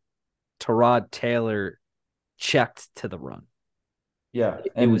that Tyrod Taylor checked to the run. yeah,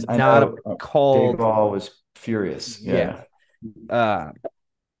 It and was I not a know Dave called. Ball was furious. Yeah. Yeah, Uh,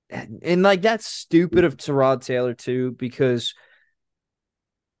 and like that's stupid of Tyrod Taylor too, because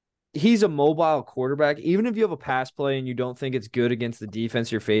he's a mobile quarterback. Even if you have a pass play and you don't think it's good against the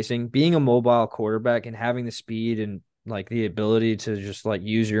defense you're facing, being a mobile quarterback and having the speed and like the ability to just like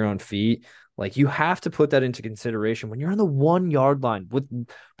use your own feet, like you have to put that into consideration when you're on the 1 yard line with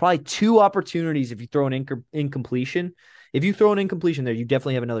probably 2 opportunities. If you throw an incompletion, if you throw an incompletion there, you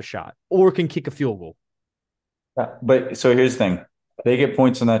definitely have another shot or can kick a field goal. but so here's the thing: they get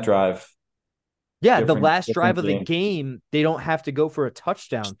points on that drive. Yeah, the last drive Different of the game. game, they don't have to go for a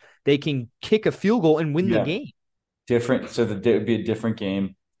touchdown. They can kick a field goal and win the Yeah, game. different. So it would be a different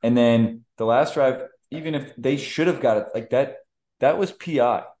game. And then the last drive, even if they should have got it like that, that was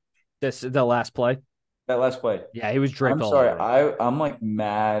PI. This the last play. That last play. Yeah, he was draped I'm all sorry. over him. I'm like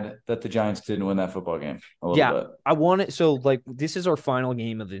mad that the Giants didn't win that football game a little Yeah, bit. I want it. So like this is our final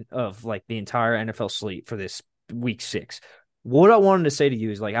game of like the entire NFL slate for this week 6. What I wanted to say to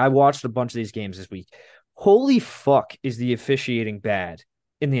you is like I watched a bunch of these games this week. Holy fuck, is the officiating bad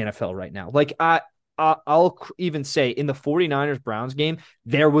in the NFL right now? Like I'll even say in the 49ers Browns game,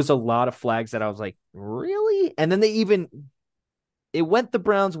 there was a lot of flags that I was like, really? And then it went the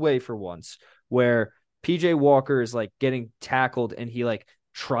Browns' way for once, where PJ Walker is like getting tackled and he like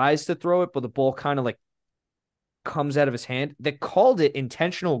tries to throw it, but the ball kind of like comes out of his hand. They called it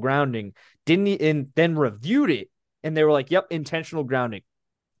intentional grounding, didn't he, and then reviewed it, and they were like, "Yep, intentional grounding."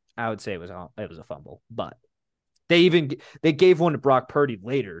 I would say it was a fumble, but they gave one to Brock Purdy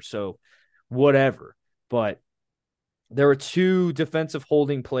later, so whatever. But there were 2 defensive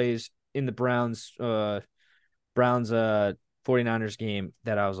holding plays in the Browns 49ers game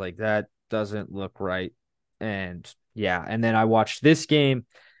that I was like, that doesn't look right. And yeah, and then I watched this game.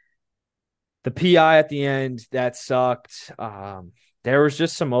 The PI at the end, that sucked. There was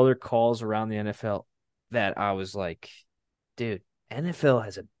just some other calls around the NFL that I was like, dude, NFL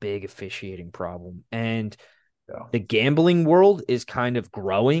has a big officiating problem. And Yeah. the gambling world is kind of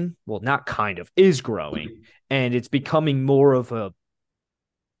growing. Well, not kind of, is growing. And it's becoming more of a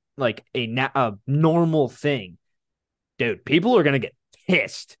normal thing. Dude, people are going to get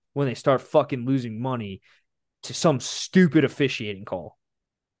pissed when they start fucking losing money to some stupid officiating call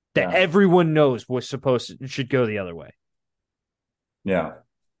that Yeah. everyone knows should go the other way. Yeah.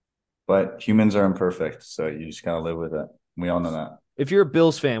 But humans are imperfect, so you just gotta live with it. We all know that. If you're a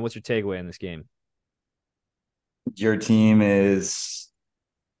Bills fan, what's your takeaway in this game? Your team is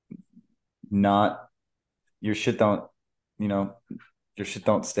not your shit don't, you know, your shit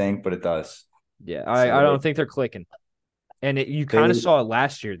don't stink, but it does. Yeah, So I don't think they're clicking. And you they kind of saw it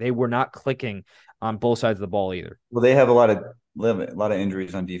last year. They were not clicking on both sides of the ball either. well, they have a lot of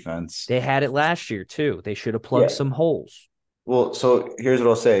injuries on defense. They had it last year too. They should have plugged Yeah. some holes. Well, so here's what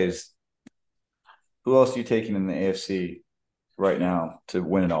I'll say is who else are you taking in the AFC right now to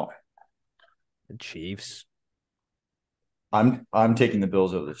win it all? Chiefs. I'm taking the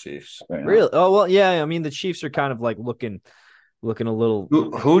Bills over the Chiefs right now. Really? Oh well, yeah. I mean, the Chiefs are kind of like looking a little.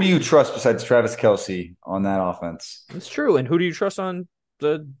 Who do you trust besides Travis Kelce on that offense? It's true. And who do you trust on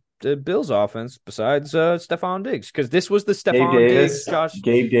the Bills offense besides Stephon Diggs? Because this was the Stephon Diggs, Josh.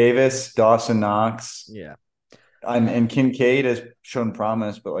 Gabe Davis, Dawson Knox, Yeah, and Kincaid has shown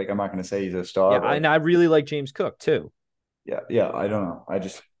promise, but like I'm not going to say he's a yeah. star. But And I really like James Cook too. yeah, I don't know. I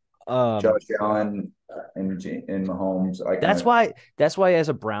just Um, Josh Allen and Mahomes. I kind that's of why that's why as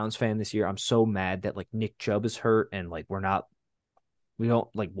a Browns fan this year, I'm so mad that like Nick Chubb is hurt and like we don't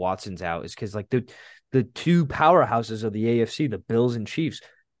like Watson's out is because like the two powerhouses of the AFC, the Bills and Chiefs,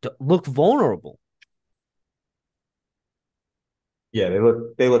 look vulnerable. yeah,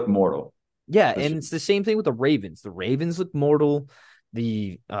 they look mortal Yeah, for and sure. it's the same thing with the Ravens. The Ravens look mortal.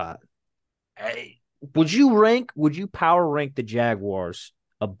 The hey, would you power rank the Jaguars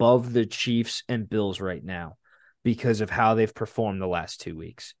above the Chiefs and Bills right now because of how they've performed the last 2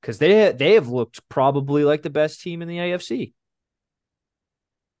 weeks? Because they have looked probably like the best team in the AFC.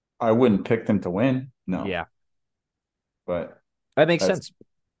 I wouldn't pick them to win, no, Yeah, but that makes that's sense.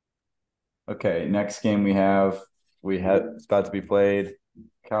 okay. Next game we had it's about to be played.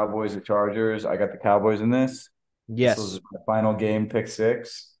 Cowboys or Chargers. I got the Cowboys in this. This was Yes, the final game, pick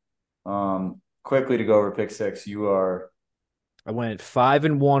six. Quickly to go over pick six. You are, I went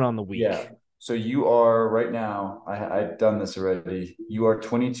 5-1 on the yeah. week. So you are right now. I've done this already. You are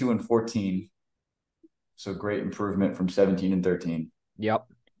 22 and 14. So great improvement from 17 and 13. Yep.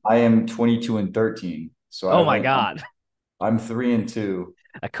 I am 22 and 13. So I Oh my went. God, I'm 3-2.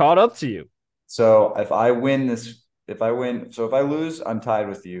 I caught up to you. So if I lose, I'm tied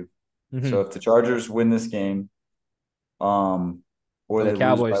with you. So Mm-hmm. if the Chargers win this game, um, or Or the they lose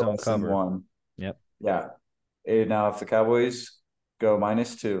by Cowboys don't less than cover. one, Yep. yeah. Now, if the Cowboys go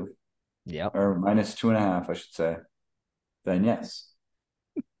 -2 Yep. or -2.5, I should say, then yes.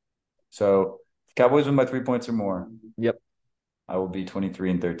 So if the Cowboys win by 3 points or more, Yep. I will be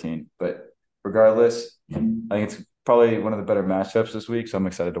 23 and 13. But regardless, I think it's probably one of the better matchups this week. So I'm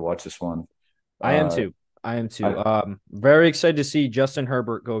excited to watch this one. I am Uh, too. I am too. I Very excited to see Justin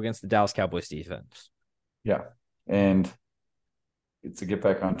Herbert go against the Dallas Cowboys defense. Yeah, and it's a get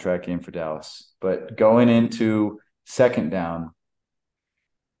back on track game for Dallas. But going into second down,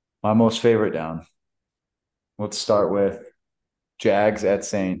 my most favorite down. Let's start with Jags at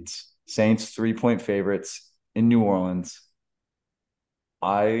Saints. Saints 3-point favorites in New Orleans.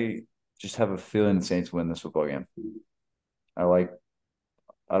 I just have a feeling the Saints win this football game. I like,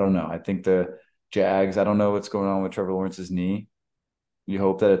 I don't know. I think the Jags, I don't know what's going on with Trevor Lawrence's knee. You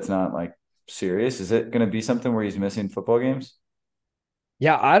hope that it's not like serious. Is it going to be something where he's missing football games?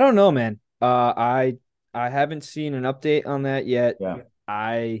 Yeah, I don't know, man. I haven't seen an update on that yet. Yeah.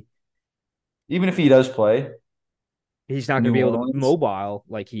 I Even if he does play, He's not going to New be able to Orleans, mobile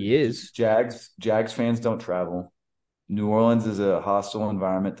like he is. Jags fans don't travel. New Orleans is a hostile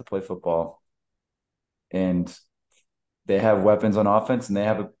environment to play football, and they have weapons on offense and they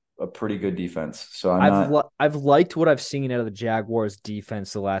have a pretty good defense. So I'm not. I've liked what I've seen out of the Jaguars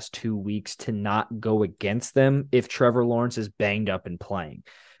defense the last 2 weeks to not go against them if Trevor Lawrence is banged up and playing.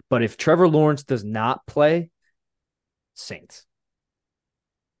 But if Trevor Lawrence does not play, Saints.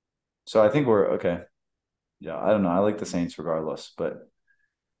 So I think we're okay. Yeah, I don't know. I like the Saints regardless. But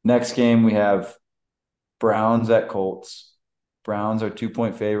next game we have Browns at Colts. Browns are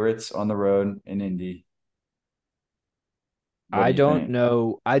 2-point favorites on the road in Indy. What do I you don't think?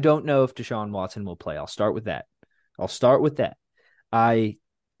 know. I don't know if Deshaun Watson will play. I'll start with that. I'll start with that. I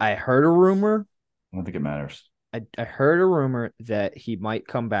I heard a rumor. I don't think it matters. I heard a rumor that he might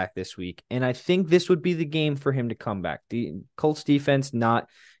come back this week, and I think this would be the game for him to come back. The Colts defense, not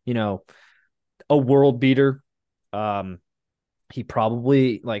you know a world beater. Um, he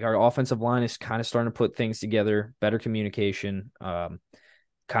probably like our offensive line is kind of starting to put things together, better communication,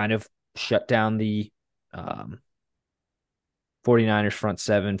 kind of shut down the um 49ers front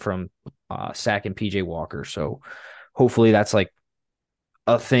seven from sacking PJ Walker. So hopefully that's like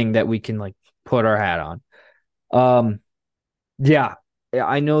a thing that we can like put our hat on. Um, yeah,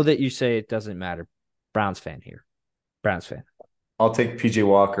 I know that you say it doesn't matter. Browns fan here. Browns fan. I'll take PJ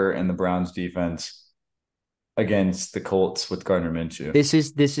Walker and the Browns defense against the Colts with Gardner Minshew. This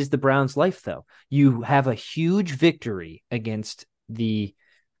is the Browns' life, though. You have a huge victory against the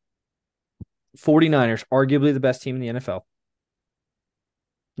 49ers, arguably the best team in the NFL.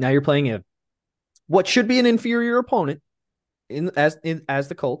 Now you're playing what should be an inferior opponent as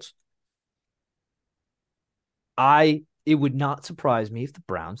the Colts. It would not surprise me if the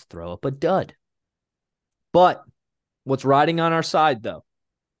Browns throw up a dud. But what's riding on our side though?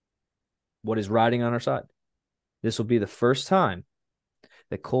 what is riding on our side. This will be the first time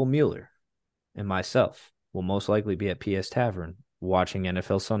that Cole Mueller and myself will most likely be at PS Tavern watching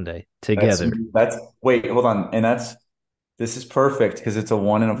NFL Sunday That's together. that's wait, hold on. And this is perfect because it's a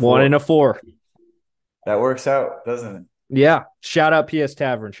 1 and a 4. 1 and 4. That works out, doesn't it? Yeah. Shout out PS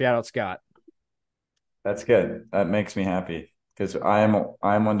Tavern. Shout out Scott. That's good. That makes me happy because I'm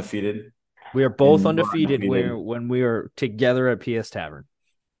undefeated We are both and you're undefeated undefeated. when we are together at PS Tavern.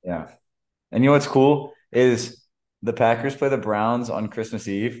 Yeah. And you know what's cool is the Packers play the Browns on Christmas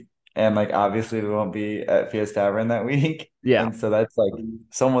Eve, and like obviously we won't be at Fiesta Tavern that week, Yeah. and so that's like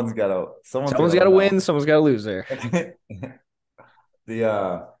someone's Someone's gotta got to win that win. Someone's got to lose there. one.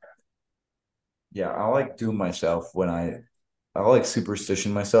 The yeah, I like doom myself when I like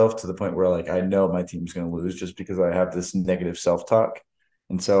superstition myself to the point where like I know my team's gonna lose just because I have this negative self-talk,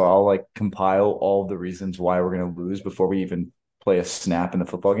 and so I'll like compile all the reasons why we're gonna lose before we even play a snap in the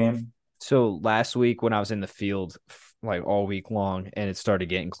football game. So last week when I was in the field like all week long and it started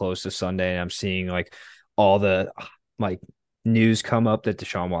getting close to Sunday and I'm seeing like all the like news come up that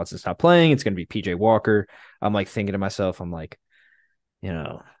Deshaun Watson's not playing, it's going to be PJ Walker. I'm like thinking to myself, I'm like, you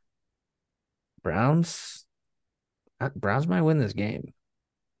know, Browns Browns might win this game.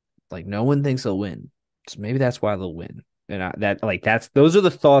 Like no one thinks they'll win. So maybe that's why they'll win. And that's those are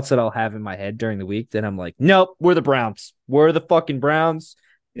the thoughts that I'll have in my head during the week. Then I'm like, nope, we're the Browns. We're the fucking Browns.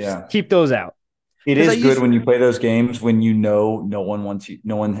 Just Yeah. keep those out. It Because I is good used when you play those games when you know no one wants you,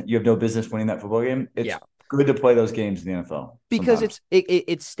 no one, you have no business winning that football game. yeah, It's good to play those games in the NFL because sometimes.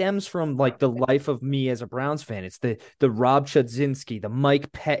 it stems from like the life of me as a Browns fan. It's the Rob Chudzinski, the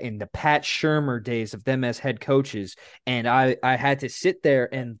Mike Pettin, the Pat Shermer days of them as head coaches, and I had to sit there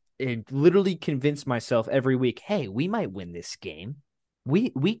and literally convince myself every week, hey, we might win this game.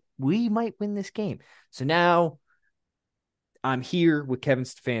 We might win this game. So now I'm here with Kevin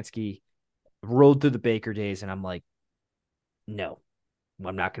Stefanski, rolled through the Baker days, and I'm like, no,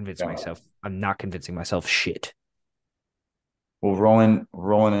 I'm not convincing Yeah. myself. I'm not convincing myself shit. Well, rolling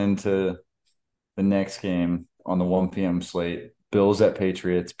into the next game on the 1 p.m. slate, Bills at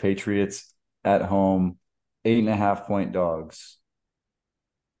Patriots, Patriots at home, 8.5 point dogs.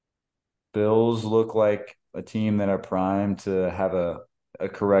 Bills look like a team that are primed to have a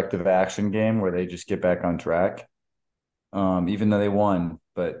corrective action game where they just get back on track. Even though they won,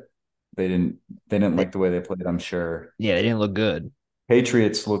 but they didn't they didn't like the way they played, I'm sure. Yeah, they didn't look good.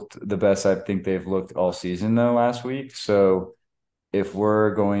 Patriots looked the best I think they've looked all season though last week. So if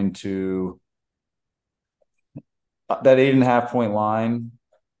we're going to that 8.5 point line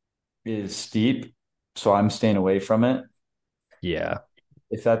is steep, so I'm staying away from it. Yeah.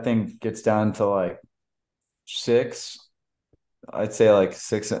 If that thing gets down to like 6, I'd say like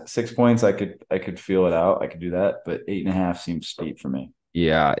 6 points, I could feel it out. I could do that, but 8.5 seems steep for me.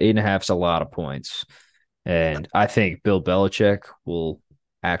 Yeah, 8.5 is a lot of points. And I think Bill Belichick will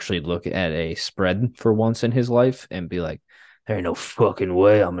actually look at a spread for once in his life and be like, there ain't no fucking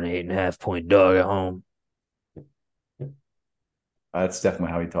way I'm an 8.5 point dog at home. That's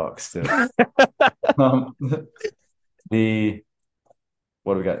definitely how he talks too. Um, the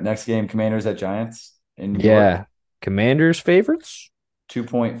what do we got? Next game, Commanders at Giants in New York. Yeah. Commanders favorites? 2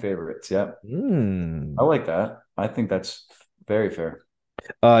 point favorites. Yep. I Hmm. like that. I think that's very fair.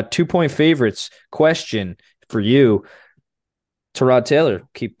 2 point favorites. Question for you. Tyrod Taylor.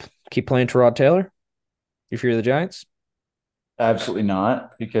 Keep playing Tyrod Taylor if you're the Giants? Absolutely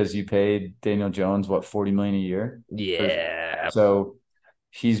not, because you paid Daniel Jones what 40 million a year for Yeah. so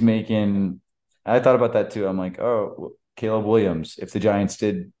he's making I thought about that too. I'm like, oh, Caleb Williams, if the Giants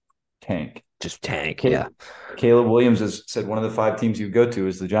did tank. Just tank. Yeah. Ca- Caleb Williams has said one of the 5 teams you go to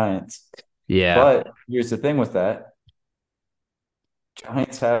is the Giants. Yeah. But here's the thing with that.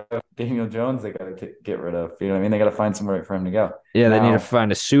 Giants have Daniel Jones they got to get rid of. You know what I mean? They got to find somewhere for him to go. Yeah. They need to Now,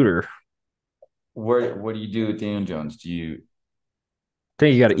 find a suiter. what do you do with Daniel Jones? I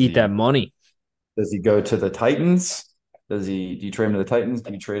think you got to Does eat that he money. does he go to the Titans? Do you trade him to the Titans?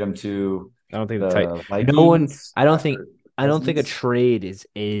 Do you trade him to I don't think the tight. the No one. Vikings I don't think. after I don't think a Cousins? trade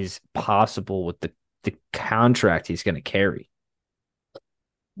is possible with the contract he's going to carry.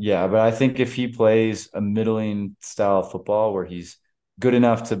 Yeah, but I think if he plays a middling style of football where he's good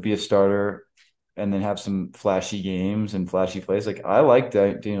enough to be a starter and then have some flashy games and flashy plays, like I like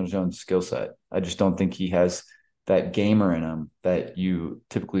Daniel Jones' skill set. I just don't think he has that gamer in him that you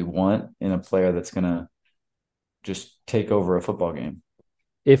typically want in a player that's gonna just take over a football game.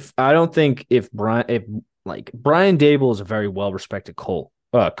 If I don't think if like Brian Dable is a very well respected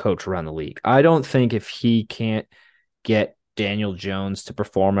coach around the league. I don't think if he can't get Daniel Jones to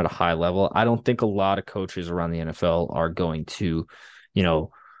perform at a high level, I don't think a lot of coaches around the NFL are going to, you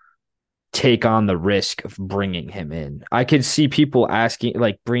know, take on the risk of bringing him in. I could see people asking,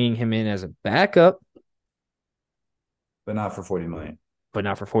 like, bringing him in as a backup, but not for 40 million. but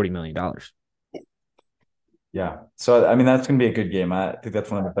not for $40 million. Yeah. So I mean that's going to be a good game. I think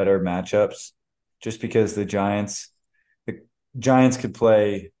that's one of the better matchups just because the Giants could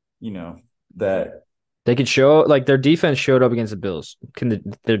play, that They could show like their defense showed up against the Bills. Can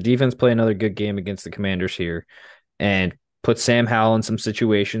their defense play another good game against the Commanders here and put Sam Howell in some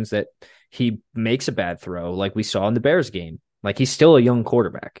situations that he makes a bad throw, like we saw in the Bears game? Like he's still a young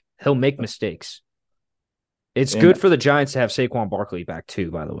quarterback. He'll make mistakes. It's and good for the Giants to have Saquon Barkley back too,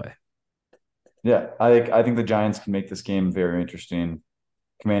 by the way. yeah, I think the Giants can make this game very interesting.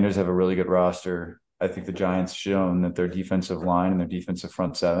 Commanders have a really good roster. I think the Giants shown that their defensive line and their defensive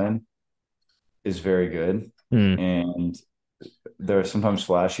front seven is very good. Hmm. And they're sometimes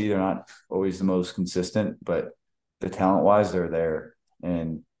flashy. They're not always the most consistent, but the talent wise, they're there.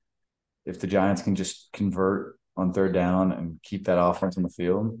 And if the Giants can just convert on third down and keep that offense on the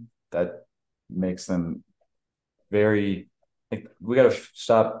field, that makes them very like we got to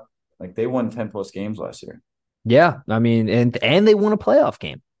stop. Like they won 10 plus games last year. Yeah, I mean, and they won a playoff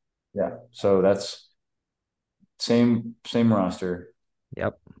game. Yeah. So that's same roster,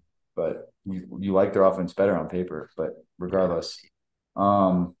 Yep. but you like their offense better on paper. But regardless,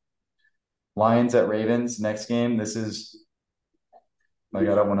 um, Lions at Ravens next game. This is like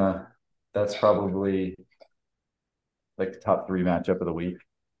I don't want to. That's probably like the top three matchup of the week.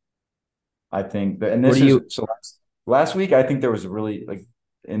 I think that, and What this do is you? so last week. I think there was really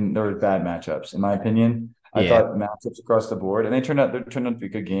there were bad matchups in my opinion. I Yeah. thought matchups across the board, and they turned out to be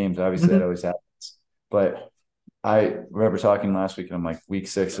good games. Obviously, that Mhm. always happens, but I remember talking last week, and I'm like, week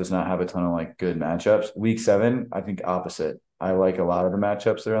 6 does not have a ton of like good matchups. Week 7, I think opposite. I like a lot of the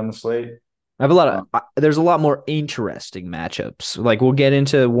matchups that are on the slate. I have a lot of. Um, There's a lot more interesting matchups. Like we'll get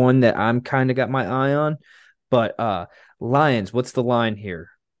into one that I'm kind of got my eye on, but Lions. What's the line here?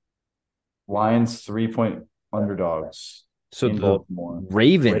 Lions 3-point underdogs So in the Baltimore.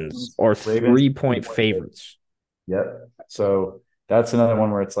 Ravens Ravens are Ravens 3 point 3-point favorites. favorites. Yep. So that's another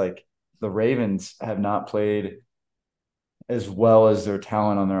one where it's like the Ravens have not played as well as their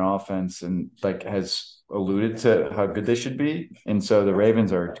talent on their offense and like has alluded to how good they should be. And so the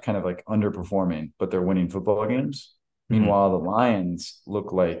Ravens are kind of like underperforming, but they're winning football games. Mhm. Meanwhile, the Lions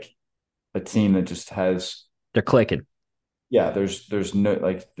look like a team that just has They're clicking. yeah, there's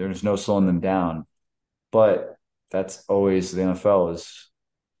no slowing them down. But that's always the NFL is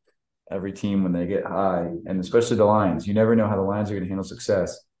every team when they get high, and especially the Lions. You never know how the Lions are going to handle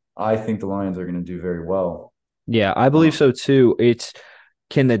success. I think the Lions are going to do very well. Yeah, I believe Um, so too. It's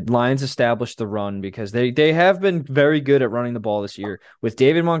can the Lions establish the run because they have been very good at running the ball this year with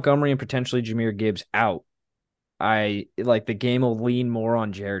David Montgomery and potentially Jahmyr Gibbs out. I like the game will lean more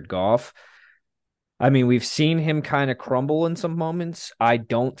on Jared Goff. I mean, we've seen him kind of crumble in some moments. I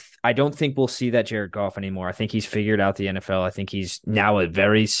don't think we'll see that Jared Goff anymore. I think he's figured out the NFL. I think he's now a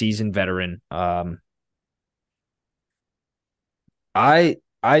very seasoned veteran.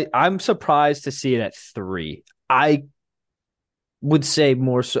 I'm surprised to see it at 3. I would say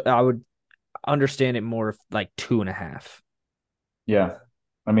more so I would understand it more like 2.5. yeah,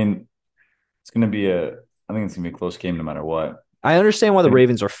 I mean, it's going to be I think it's going to be a close game no matter what. I understand why the I think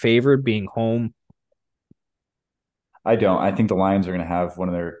Ravens are favored being home. I don't. I think the Lions are going to have one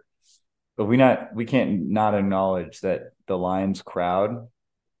of their, but we can't not acknowledge that the Lions crowd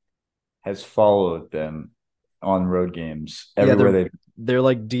has followed them on road games Yeah, everywhere they're they. they're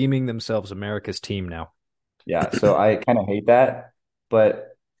like deeming themselves America's team now. Yeah, so I kind of hate that, but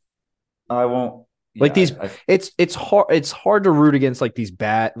I won't. Like Yeah, these I it's hard to root against like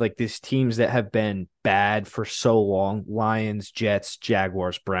these teams that have been bad for so long, Lions, Jets,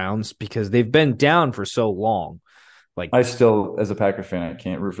 Jaguars, Browns, because they've been down for so long. Like I still, as a Packer fan, I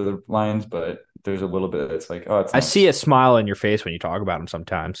can't root for the Lions, but there's a little bit that's like, oh, it's I see nice. a smile on your face when you talk about them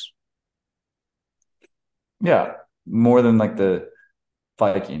sometimes. Yeah, more than like the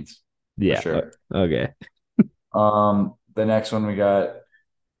Vikings for Yeah. sure. Okay. The next one we got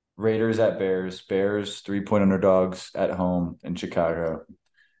Raiders at Bears. Bears 3-point underdogs at home in Chicago.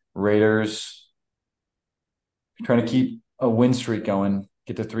 Raiders trying to keep a win streak going,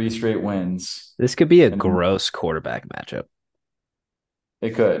 get to 3 straight wins, This could be a and gross quarterback matchup.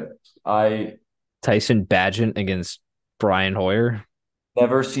 it could. I Tyson Badgett against Brian Hoyer. I've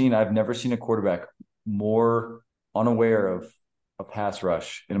never seen a quarterback more unaware of a pass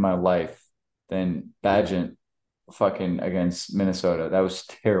rush in my life than Badgett fucking against Minnesota. That was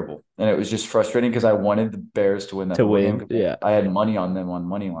terrible. And it was just frustrating because I wanted the Bears to win that To football game win. because Yeah. I had money on them on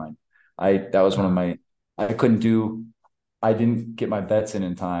money line. I that was one of my I couldn't do I didn't get my bets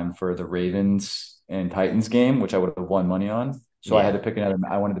in time for the Ravens and Titans game, which I would have won money on. So I had Yeah. to pick another.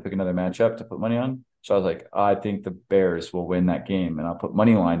 I wanted to pick another matchup to put money on. So I was like, I think the Bears will win that game, and I'll put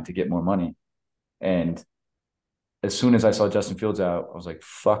money line to get more money. And as soon as I saw Justin Fields out, I was like,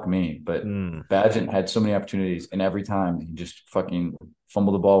 fuck me. But Mm. Badgett had so many opportunities, and every time he just fucking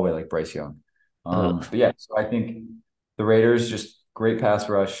fumbled the ball away like Bryce Young. Ugh. But yeah, so I think the Raiders just great pass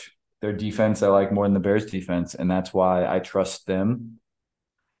rush. Their defense I like more than the Bears defense, and that's why I trust them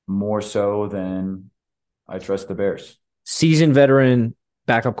more so than I trust the Bears. Seasoned veteran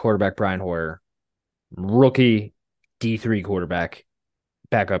backup quarterback Brian Hoyer, rookie D3 quarterback,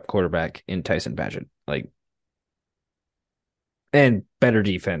 backup quarterback in Tyson Bagent. Like, and better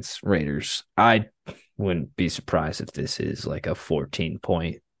defense, Raiders. I wouldn't be surprised if this is like a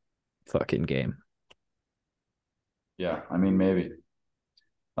 14-point fucking game. Yeah, I mean maybe.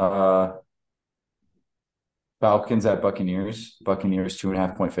 Uh Falcons at Buccaneers. Buccaneers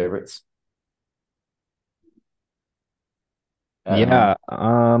 2.5 point favorites at Yeah.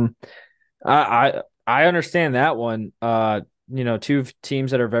 home. I understand that one. Two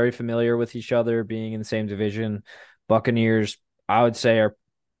teams that are very familiar with each other being in the same division. Buccaneers, I would say, are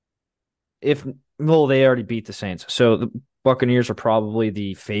if well, they already beat the Saints. So the Buccaneers are probably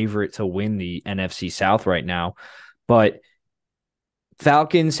the favorite to win the NFC South right now. But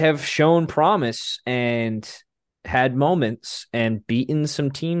Falcons have shown promise and had moments and beaten some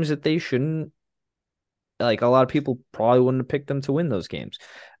teams that they shouldn't. Like a lot of people probably wouldn't have picked them to win those games.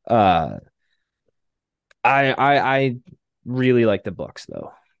 Uh, I really like the Bucks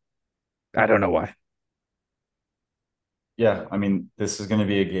though. I don't know why. Yeah, I mean, this is going to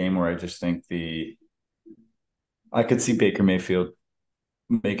be a game where I just think I could see Baker Mayfield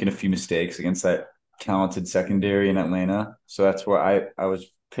making a few mistakes against that talented secondary in Atlanta. So that's where I was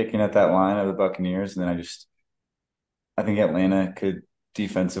picking at that line of the Buccaneers, and then I think Atlanta could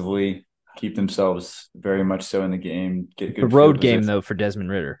defensively keep themselves very much so in the game, get The good field road game position. though for Desmond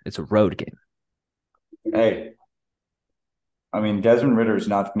Ritter. It's a road game. Hey, I mean, Desmond Ritter is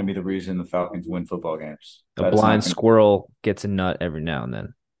not going to be the reason the Falcons win football games. A That's blind not going squirrel gets a nut every now and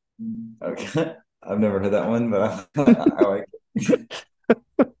then. to. Okay, I've never heard that one, but I like it.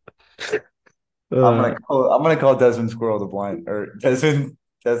 Uh, I'm gonna call Desmond Squirrel the blind or Desmond.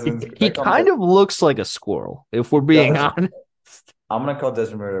 Did he I call him kind of looks like a squirrel, if we're being Desmond? honest. I'm gonna call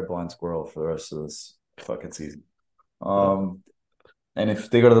Desmond Ritter a blind squirrel for the rest of this fucking season. Uh, Um, and if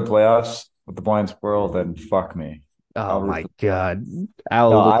they go to the playoffs with the blind squirrel, then fuck me. Oh I'll root my for. God. No, I'll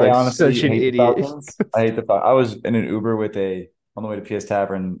look I like such honestly an hate the idiot. Falcons. I hate the Falcons. I was in an Uber with a on the way to PS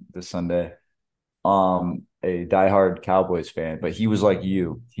Tavern this Sunday. A diehard Cowboys fan, but he was like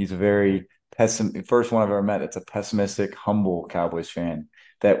you. He's a very first one I've ever met. It's a pessimistic, humble Cowboys fan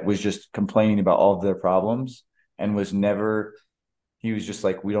that was just complaining about all of their problems and was never. He was just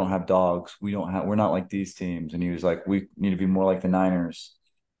like, we don't have dogs. We're not like these teams. And he was like, we need to be more like the Niners.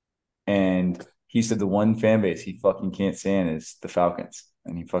 And he said the one fan base he fucking can't stand is the Falcons,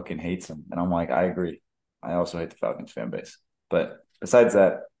 and he fucking hates them. And I'm like, I agree. I also hate the Falcons fan base. But besides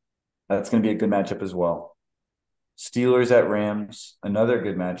that, that's going to be a good matchup as well. Steelers at Rams, another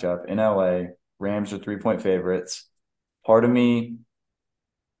good matchup in LA. Rams are 3 point favorites. Part of me,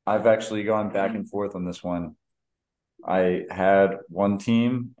 I've actually gone back and forth on this one. I had one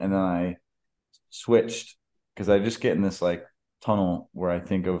team and then I switched because I just get in this like tunnel where I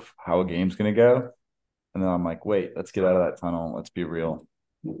think of how a game's going to go. And then I'm like, wait, let's get out of that tunnel. Let's be real.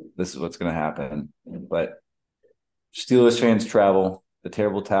 This is what's going to happen. But Steelers fans travel. The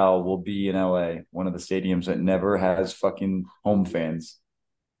Terrible Towel will be in LA, one of the stadiums that never has fucking home fans.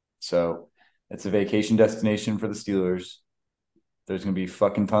 So it's a vacation destination for the Steelers. There's going to be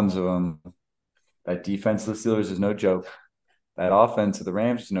fucking tons of them. That defense of the Steelers is no joke. That offense of the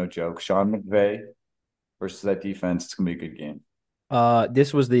Rams is no joke. Sean McVay versus that defense, it's going to be a good game.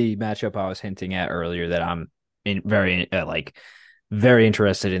 This was the matchup I was hinting at earlier that I'm very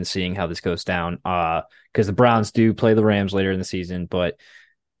interested in seeing how this goes down. Because the Browns do play the Rams later in the season, but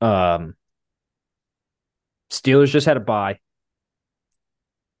um, Steelers just had a bye.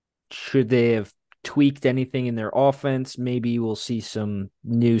 Should they have tweaked anything in their offense? Maybe we'll see some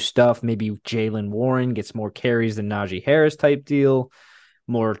new stuff. Maybe Jalen Warren gets more carries than Najee Harris type deal,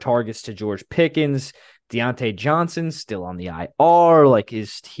 more targets to George Pickens. Deontay Johnson still on the IR. Like,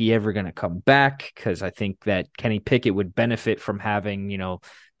 is he ever going to come back? Because I think that Kenny Pickett would benefit from having,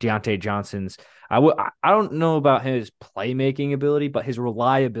 Deontay Johnson's. I don't know about his playmaking ability, but his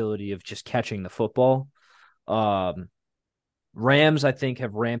reliability of just catching the football. Um, Rams, I think,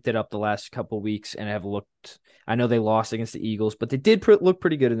 have ramped it up the last couple of weeks and have looked. I know they lost against the Eagles, but they did look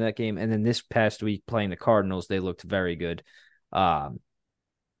pretty good in that game. And then this past week playing the Cardinals, they looked very good. Um,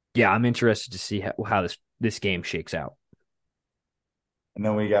 yeah, I'm interested to see how this game shakes out. And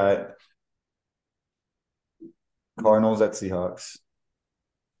then we got Cardinals at Seahawks.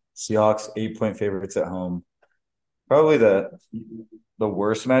 Seahawks 8-point favorites at home. Probably the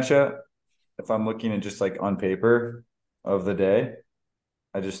worst matchup if I'm looking at just like on paper of the day.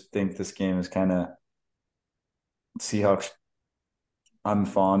 I just think this game is kind of Seahawks. I'm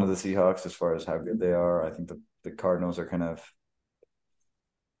fond of the Seahawks as far as how good they are. I think the Cardinals are kind of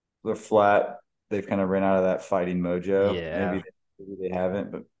they're flat. They've kind of ran out of that fighting mojo. Yeah, Maybe they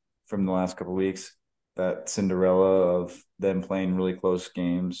haven't, but from the last couple of weeks, that Cinderella of them playing really close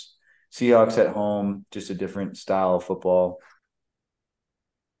games. Seahawks at home, just a different style of football.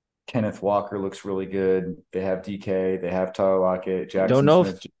 Kenneth Walker looks really good. They have DK. They have Tyler Lockett. don't Jackson know if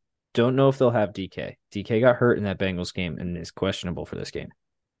Smith. don't know if they'll have DK. DK got hurt in that Bengals game and is questionable for this game.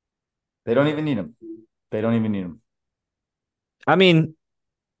 They don't even need him. They don't even need him. I mean,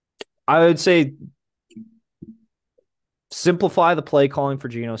 I would say simplify the play calling for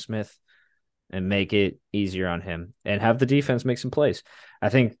Geno Smith and make it easier on him and have the defense make some plays. I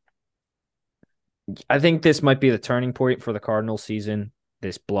think I think this might be the turning point for the Cardinals season.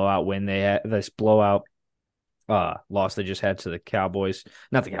 This blowout win they had, this blowout loss they just had to the Cowboys,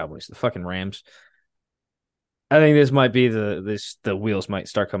 not the Cowboys, the fucking Rams. I think this might be the wheels might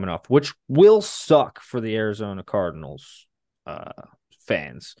start coming off, which will suck for the Arizona Cardinals uh,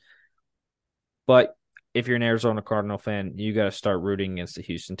 fans. But if you're an Arizona Cardinal fan, you got to start rooting against the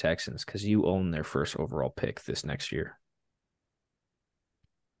Houston Texans because you own their first overall pick this next year.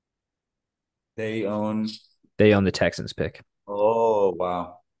 They own. They own the Texans pick Oh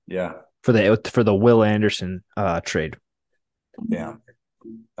wow, yeah, for the Will Anderson trade. yeah.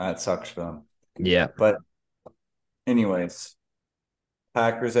 That sucks for them. Yeah, But anyways,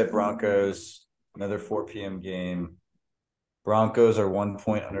 Packers at Broncos. Another 4 p.m. game. Broncos are 1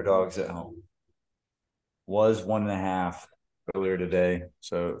 point underdogs at home. Was 1.5 earlier today.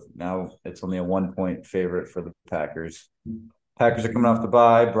 So now it's only a 1 point favorite for the Packers. Packers are coming off the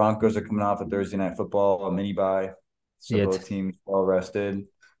bye. Broncos are coming off a Thursday night football, a mini bye. So yeah, both teams well rested.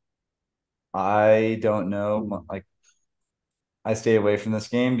 I don't know. Like I stay away from this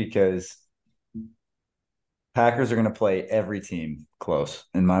game because Packers are going to play every team close.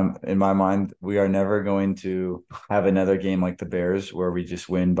 In my mind, we are never going to have another game like the Bears where we just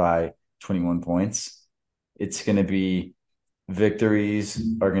win by 21 points. It's going to be victories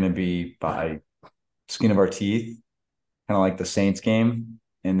are going to be by skin of our teeth, kind of like the Saints game,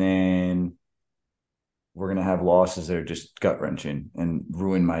 and then we're going to have losses that are just gut wrenching and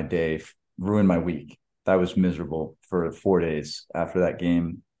ruin my day, ruin my week. That was miserable for 4 days after that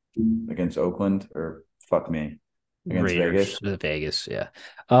game against Oakland, or fuck me, against Vegas. Raiders, the Vegas, yeah.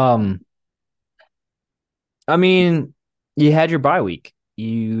 Um, I mean, you had your bye week.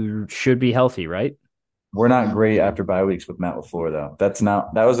 You should be healthy, right? We're not great after bye weeks with Matt LaFleur, though.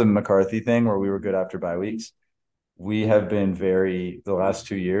 That was a McCarthy thing where we were good after bye weeks. We have been the last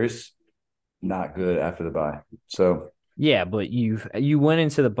 2 years, not good after the bye. So Yeah, but you went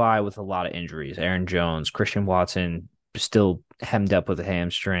into the bye with a lot of injuries. Aaron Jones, Christian Watson still hemmed up with a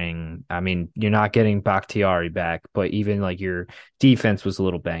hamstring. I mean, you're not getting Bakhtiari back, but even like your defense was a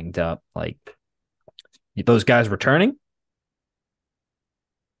little banged up. Like those guys returning?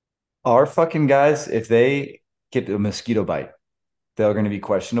 our fucking guys, if they get a mosquito bite, they're going to be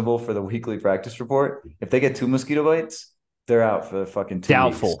questionable for the weekly practice report. If they get 2 mosquito bites, they're out for the fucking 2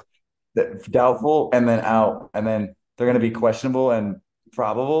 weeks. Doubtful. Doubtful and then out, and then they're going to be questionable and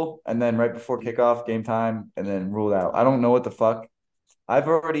probable, and then right before kickoff, game time, and then ruled out. I don't know what the fuck. I've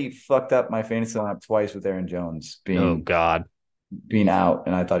already fucked up my fantasy lineup twice with Aaron Jones Oh being God. being out,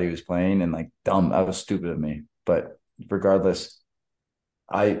 and I thought he was playing, and like dumb. That was stupid of me. But regardless,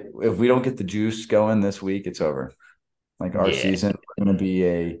 I if we don't get the juice going this week, it's over. Like our Yeah. season is going to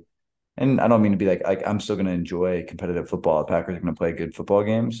be and I don't mean to be like I'm still going to enjoy competitive football. The Packers are going to play good football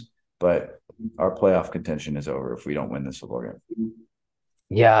games, but our playoff contention is over if we don't win this football game.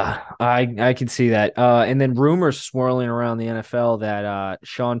 Yeah, I can see that. And then rumors swirling around the NFL that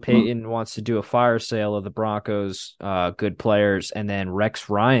Sean Payton wants to do a fire sale of the Broncos good players, and then Rex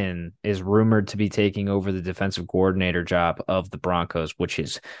Ryan is rumored to be taking over the defensive coordinator job of the Broncos, which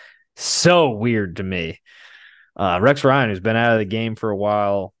is so weird to me. Rex Ryan has been out of the game for a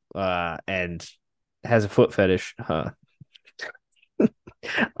while and has a foot fetish.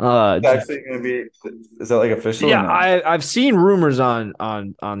 It's actually going to be. Is that like official or Yeah, no? I've seen rumors on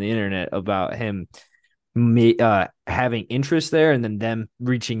the internet about him having interest there, and then them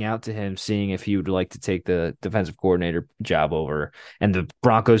reaching out to him, seeing if he would like to take the defensive coordinator job over. And the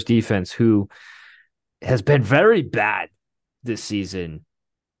Broncos defense, who has been very bad this season,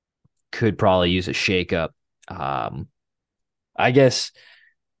 could probably use a shakeup. Um, I guess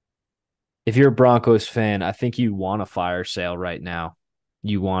if you're a Broncos fan, I think you want a fire sale right now.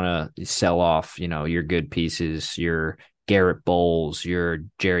 You want to sell off, your good pieces, your Garrett Bowles, your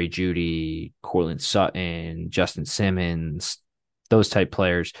Jerry Jeudy, Cortland Sutton, Justin Simmons, those type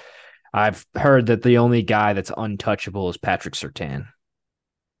players. I've heard that the only guy that's untouchable is Patrick Surtain.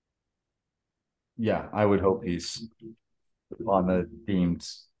 Yeah, I would hope he's on the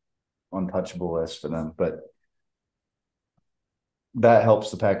team's untouchable list for them, but that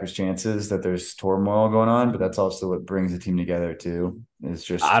helps the Packers' chances that there's turmoil going on. But that's also what brings the team together too. Is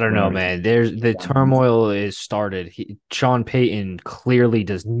I just don't when know, everything. man. There's the turmoil is started. Sean Payton clearly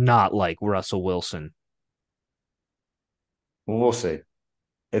does not like Russell Wilson. Well, we'll see.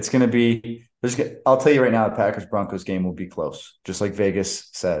 It's going to be. I'll tell you right now, the Packers Broncos game will be close, just like Vegas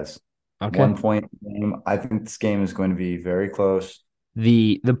says. Okay. 1 point game. I think this game is going to be very close.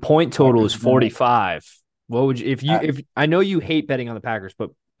 The point total is Packers are gonna 45. What would you if I know you hate betting on the Packers,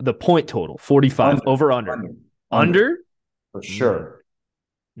 but the point total 45 under, over under. under, under Under? for Mm, sure,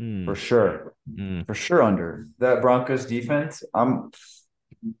 for mm, sure, mm. for sure. Under that Broncos defense, I'm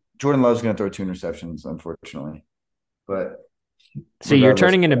Jordan Love's going to throw 2 interceptions, unfortunately. But See, you're regardless,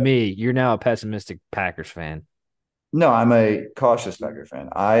 turning into me. You're now a pessimistic Packers fan. no, I'm a cautious Packer fan.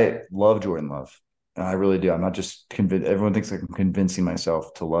 I love Jordan Love. And I really do. I'm not just convinced. Everyone thinks like I'm convincing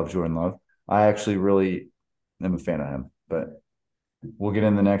myself to love Jordan Love. I actually really am a fan of him. But we'll get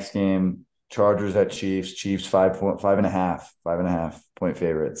in the next game. Chargers at Chiefs. Chiefs 5.5 point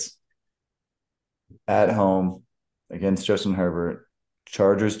favorites at home against Justin Herbert.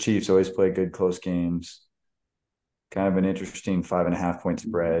 Chargers Chiefs always play good close games. Kind of an interesting 5.5 point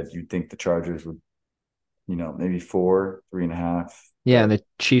spread. You'd think the Chargers would, maybe 4, 3.5. Yeah, and But the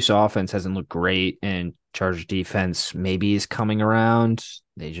Chiefs offense hasn't looked great, and Chargers defense maybe is coming around.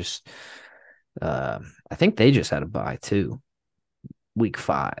 They just I think they just had a bye too, week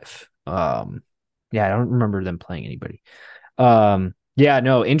 5. Yeah, I don't remember them playing anybody. Yeah,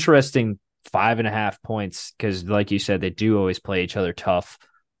 no, interesting 5.5 points because, like you said, they do always play each other tough.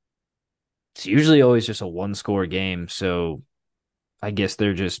 It's usually always just a one score game, so I guess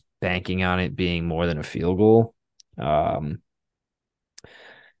they're just banking on it being more than a field goal. Um,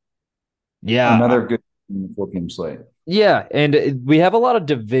 yeah, another good 4 p.m. slate. yeah, and we have a lot of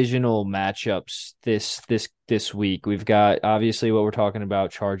divisional matchups this week. We've got obviously what we're talking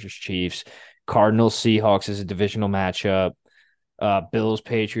about: Chargers, Chiefs, Cardinals, Seahawks is a divisional matchup. Bills,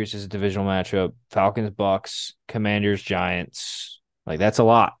 Patriots is a divisional matchup. Falcons, Bucks, Commanders, Giants. Like that's a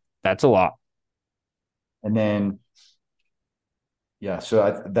lot. That's a lot. And then, yeah,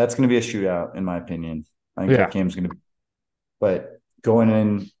 so that's going to be a shootout, in my opinion. I think that Yeah, game's going to be, but going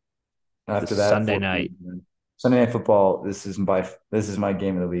in the after that, Sunday 4 night. p.m. Sunday Night Football, this is my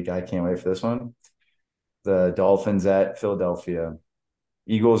game of the week. I can't wait for this one. The Dolphins at Philadelphia.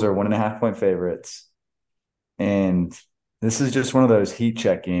 Eagles are 1.5 point favorites. And this is just one of those heat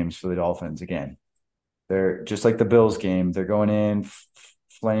check games for the Dolphins again. They're just like the Bills game. They're going in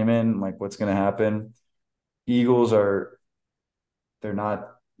flaming, like what's going to happen. Eagles are they're not,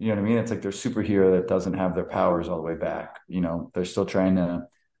 you know what I mean? It's like they're superhero that doesn't have their powers all the way back. They're still trying to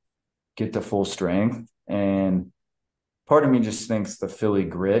get to full strength. And part of me just thinks the Philly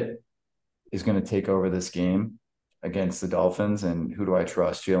grit is going to take over this game against the Dolphins. And who do I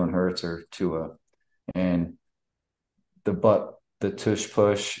trust, Jalen Hurts or Tua? And the tush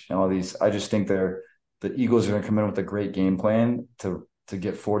push and all these, I just think the Eagles are going to come in with a great game plan to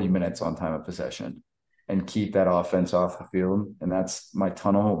get 40 minutes on time of possession and keep that offense off the field. And that's my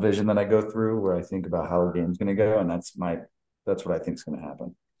tunnel vision that I go through where I think about how the game's going to go. And that's what I think is going to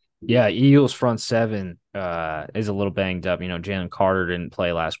happen. Yeah, Eagles front seven is a little banged up. Jalen Carter didn't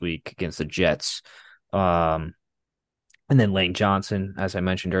play last week against the Jets. Um, and then Lane Johnson, as I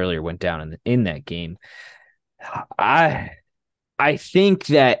mentioned earlier, went down in that game. I I think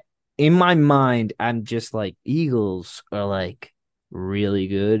that in my mind, I'm just like Eagles are like really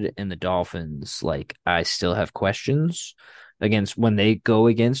good, and the Dolphins, like I still have questions against when they go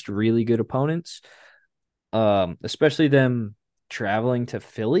against really good opponents. Especially them traveling to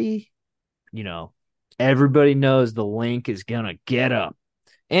Philly, you know, everybody knows the link is gonna get up.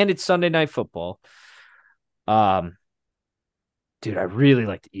 And it's Sunday night football. Um, dude, I really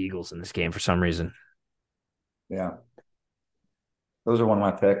like the Eagles in this game for some reason. Yeah. Those are one of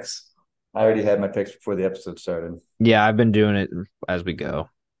my picks. I already had my picks before the episode started. Yeah, I've been doing it as we go.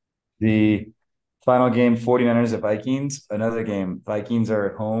 The Final game, 49ers at Vikings. Another game. Vikings are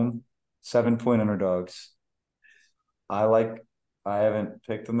at home, 7-point underdogs. I like I haven't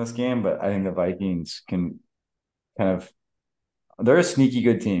picked them this game, but I think the Vikings can kind of they're a sneaky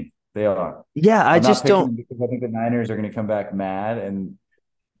good team. They are. Yeah, I I'm not just picking don't. them because I think the Niners are going to come back mad and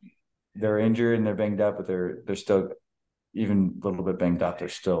they're injured and they're banged up, but they're still even a little bit banged up. They're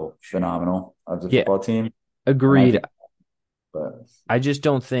still phenomenal as a Yeah, football team. And I agreed. think but I just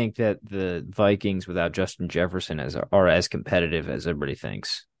don't think that the Vikings without Justin Jefferson are as competitive as everybody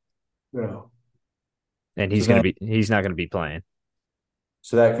thinks. yeah. And So then he's not gonna be playing.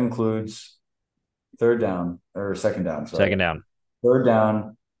 so that concludes third down or second down, sorry. Second down. Third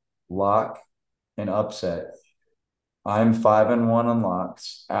down, lock and upset. I'm 5-1 on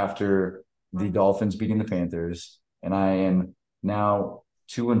locks after the Dolphins beating the Panthers, and I am now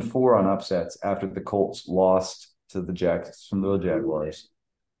 2-4 on upsets after the Colts lost to the Jacksonville Jaguars.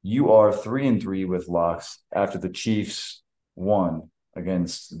 You are 3-3 with locks after the Chiefs won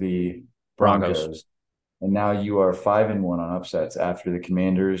against the Broncos. Broncos, and now you are 5-1 on upsets after the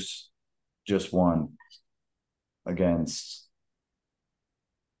Commanders just won against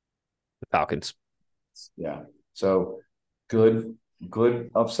The Falcons. yeah. So good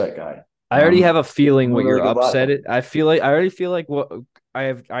upset guy. I And already have a I'm feeling doing what a really you're good lot. upset it. I already feel like what I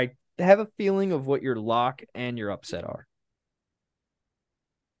have a feeling of what your lock and your upset are.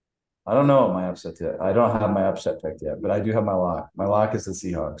 I don't know what my upset yet. I don't have my upset picked yet, but I do have my lock. My lock is the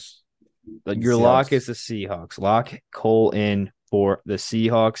Seahawks. The Your lock Seahawks. is the Seahawks. Lock Cole in for the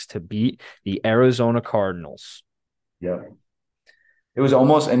Seahawks to beat the Arizona Cardinals. Yep. It was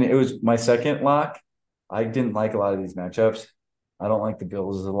almost, and it was my second lock. I didn't like a lot of these matchups. I don't like the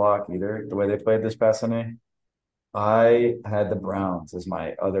Bills as a lock either, the way they played this past Sunday. I had the Browns as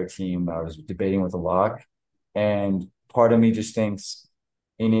my other team I was debating with a lock. And part of me just thinks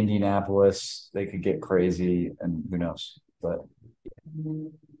in Indianapolis, they could get crazy and who knows. But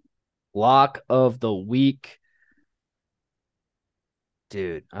Lock of the week.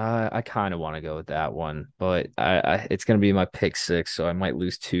 Dude, I kind of want to go with that one, but it's gonna be my pick six, so I might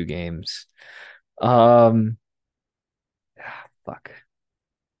lose two games. Um, fuck.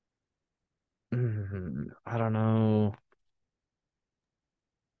 I don't know.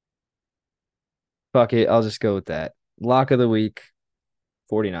 Fuck it, I'll just go with that. Lock of the week,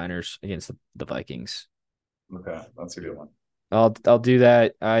 49ers against the Vikings. okay, that's a good one. I'll do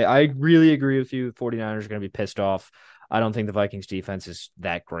that. I really agree with you. 49ers are gonna be pissed off. I don't think the Vikings defense is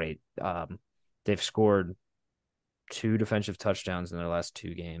that great. They've scored two defensive touchdowns in their last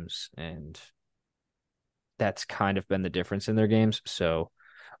two games, and that's kind of been the difference in their games. So,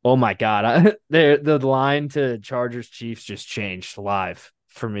 oh my god, the line to Chargers Chiefs just changed live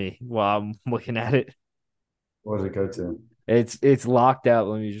for me while I'm looking at it. What does it go to? It's locked out.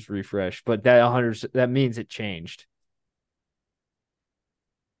 Let me just refresh. But that means it changed.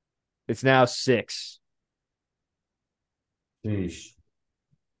 It's now 6. Sheesh.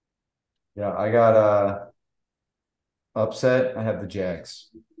 Yeah, I got upset. I have the Jags.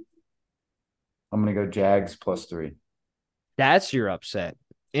 I'm gonna go Jags +3. That's your upset.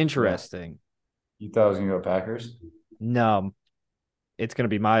 Yeah. Interesting. You thought I was gonna go Packers? No, it's gonna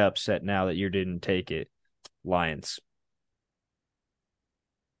be my upset now that you didn't take it. Lions.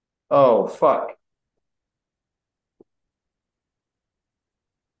 Oh, fuck.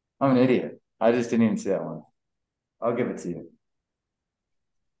 I'm an idiot. I just didn't even see that one. I'll give it to you.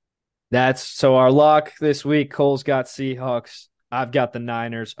 That's so our lock this week. Cole's got Seahawks. I've got the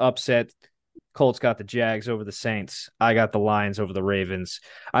Niners. Upset. Colts got the Jags over the Saints. I got the Lions over the Ravens.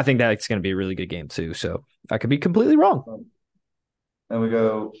 I think that's going to be a really good game too. So I could be completely wrong. Then we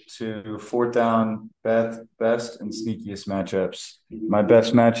go to fourth down, best and sneakiest matchups. My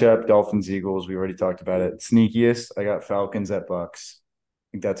best matchup, Dolphins Eagles. We already talked about it. Sneakiest, I got Falcons at Bucks.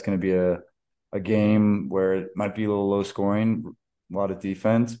 I think that's going to be a game where it might be a little low scoring, a lot of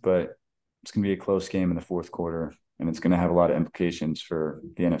defense, but it's going to be a close game in the fourth quarter, and it's going to have a lot of implications for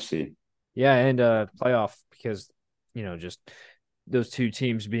the NFC. Yeah, and playoff because just those two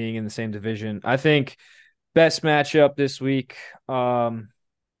teams being in the same division. I think best matchup this week. I'll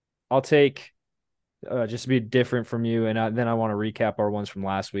take just to be different from you, and then I want to recap our ones from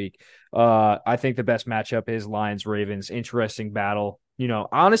last week. I think the best matchup is Lions Ravens. Interesting battle.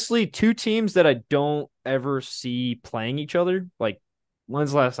 Honestly, two teams that I don't ever see playing each other. Like,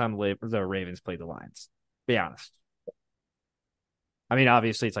 when's the last time the Ravens played the Lions? Be honest. I mean,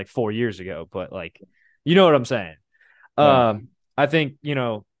 obviously it's like 4 years ago, but like, you know what I'm saying. Right. I think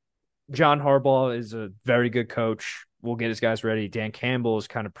John Harbaugh is a very good coach. will get his guys ready. Dan Campbell is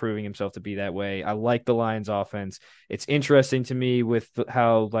kind of proving himself to be that way. I like the Lions offense. It's interesting to me with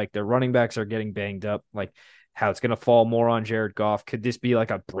how like their running backs are getting banged up, like how it's going to fall more on Jared Goff. Could this be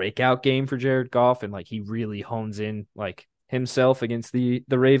like a breakout game for Jared Goff and like he really hones in like himself against the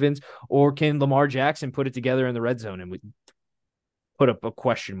Ravens, or can Lamar Jackson put it together in the red zone and we put up a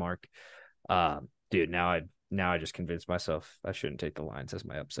question mark? Dude, now I just convinced myself I shouldn't take the Lions as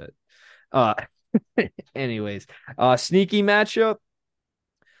my upset. Uh anyways, sneaky matchup.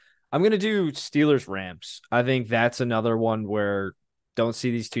 I'm gonna do Steelers Rams. I think that's another one where don't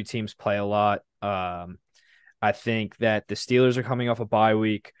see these two teams play a lot. I think that the Steelers are coming off a bye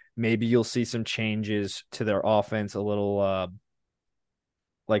week. Maybe you'll see some changes to their offense, a little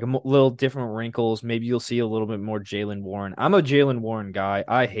like little different wrinkles. Maybe you'll see a little bit more Jalen Warren. I'm a Jalen Warren guy.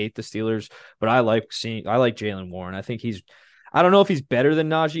 I hate the Steelers, but I like Jalen Warren. I think I don't know if he's better than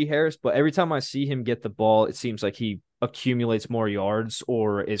Najee Harris, but every time I see him get the ball, it seems like he accumulates more yards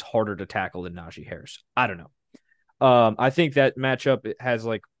or is harder to tackle than Najee Harris. I don't know. I think that matchup has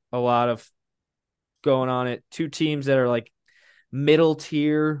like a lot of going on it. Two teams that are like middle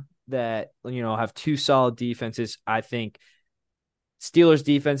tier that have two solid defenses. I think Steelers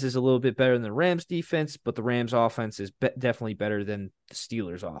defense is a little bit better than the Rams defense, but the Rams offense is definitely better than the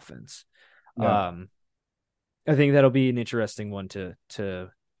Steelers offense. Yeah. I think that'll be an interesting one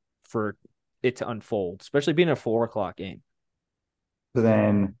for it to unfold, especially being a 4 o'clock game. So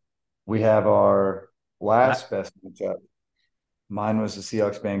then we have our last best matchup. Mine was the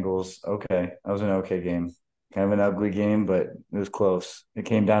Seahawks Bengals. Okay. That was an okay game. Kind of an ugly game, but it was close. It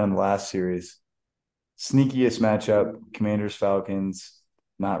came down in the last series. Sneakiest matchup, Commanders Falcons.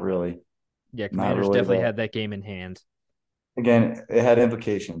 Not really. Yeah, Not Commanders really at definitely all. had that game in hand. Again, it had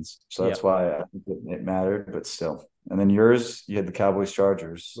implications. So that's Yep, why I think it mattered, but still. And then yours, you had the Cowboys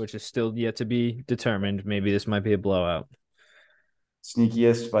Chargers. which is still yet to be determined. Maybe this might be a blowout.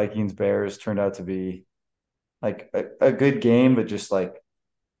 Sneakiest Vikings Bears turned out to be like a good game, but just like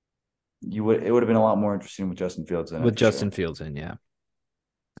it would have been a lot more interesting with Justin Fields in it With for sure. Justin Fields in, yeah.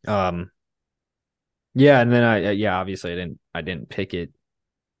 Um, yeah, and then yeah, obviously I didn't pick it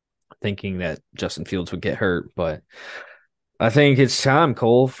thinking that Justin Fields would get hurt, but I think it's time,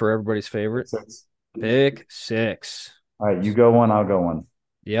 Cole, for everybody's favorite Six. pick six. All right, you go one, I'll go one.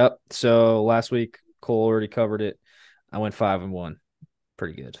 Yep. So last week Cole already covered it. I went 5-1.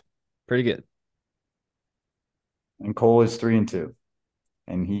 Pretty good. Pretty good. And Cole is 3-2.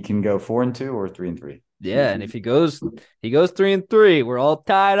 And he can go 4-2 or 3-3. Yeah, and if he goes 3-3, we're all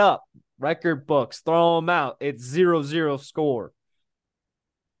tied up. Record books, throw them out. It's 0-0 score.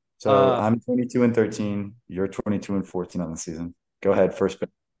 So I'm 22-13. You're 22-14 on the season. Go ahead, first pick.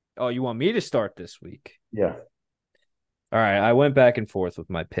 Oh, you want me to start this week? Yeah. All right, I went back and forth with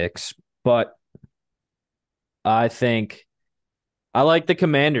my picks, but I think I like the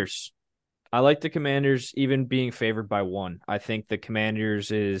Commanders. I like the Commanders even being favored by one. I think they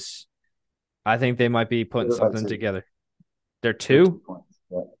might be putting What about something two? together. They're They're two two. points.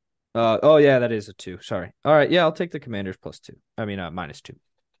 Yeah. Oh yeah, that is a two. Sorry. All right, yeah, I'll take the Commanders plus two. I mean, -2.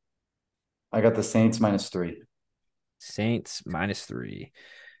 I got the Saints -3. Saints -3.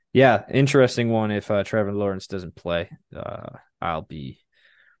 Yeah, interesting one. If Trevor Lawrence doesn't play, I'll be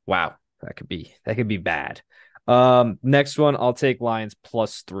wow. That could be bad. Next one, I'll take Lions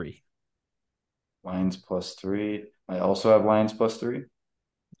 +3. Lions +3. I also have Lions +3.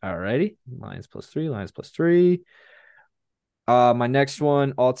 All righty, Lions +3. Lions +3. My next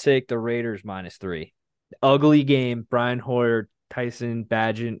one, I'll take the Raiders -3. Ugly game. Brian Hoyer, Tyson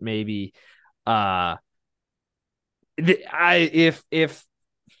Badgett, maybe. Uh, if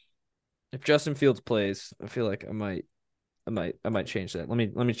Justin Fields plays, I feel like I might change that.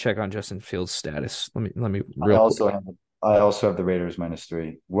 Let me check on Justin Fields' status. Let me I real also quick. have I also have the Raiders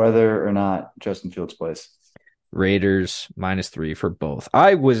 -3, whether or not Justin Fields plays. Raiders -3 for both.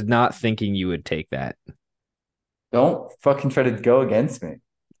 I was not thinking you would take that. Don't fucking try to go against me.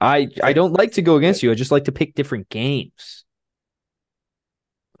 I don't like to go against you. I just like to pick different games.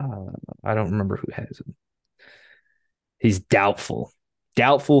 I don't remember who has him. He's doubtful.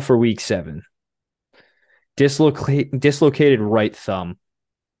 Doubtful for week 7. Dislocated right thumb.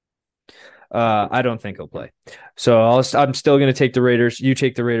 I don't think he'll play. So I'm still going to take the Raiders. You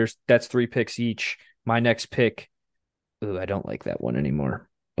take the Raiders. That's 3 picks each. My next pick. Ooh, I don't like that one anymore.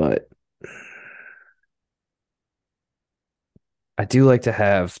 But I do like to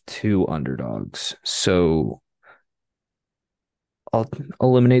have 2 underdogs. So I'll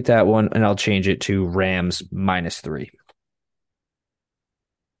eliminate that one and I'll change it to Rams -3.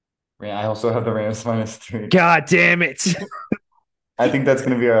 Yeah, I also have the Rams -3. God damn it. I think that's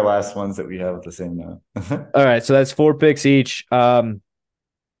going to be our last ones that we have with the same note. All right, so that's 4 picks each.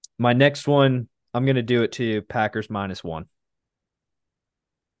 My next one, I'm gonna do it to you. Packers -1.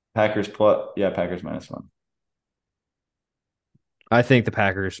 Packers plus, yeah, Packers -1. I think the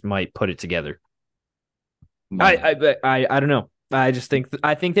Packers might put it together. No. I don't know. I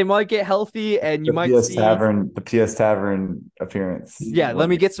think they might get healthy, and you might see. The PS Tavern appearance. Yeah, let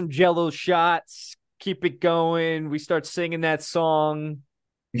me get some Jello shots. Keep it going. We start singing that song.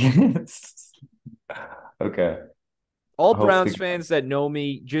 Okay. All Hopefully, Browns fans that know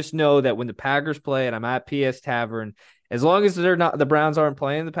me just know that when the Packers play and I'm at PS Tavern, as long as they're not the Browns aren't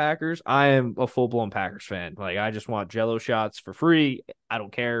playing the Packers, I am a full blown Packers fan. Like I just want Jello shots for free. I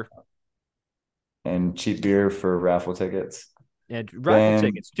don't care. and cheap beer for raffle tickets. And raffle Then,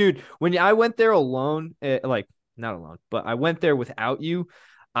 tickets, dude. When I went there alone, like not alone, but I went there without you.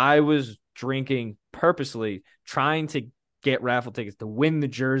 I was drinking purposely, trying to get raffle tickets to win the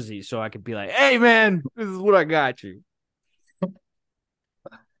jersey, so I could be like, "Hey, man, this is what I got you."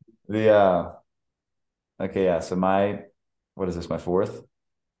 the okay, yeah. So what is this? My fourth,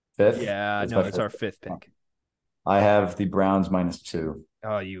 fifth? Yeah, It's no, my it's fifth. our fifth pick. I have the Browns -2.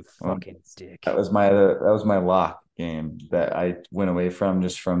 Oh, you Well, fucking dick. that was my lock game that I went away from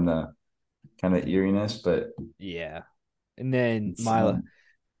just from the kind of eeriness, but Yeah, and then it's, Mila.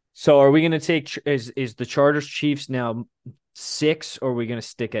 So, are we gonna take is the Chargers Chiefs now 6, or are we gonna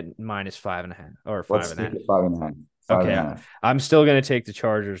stick at -5.5 or five let's and a stick half? at 5.5. Five and a Okay, half. I'm still gonna take the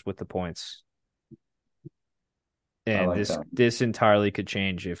Chargers with the points. I And like this that. this entirely could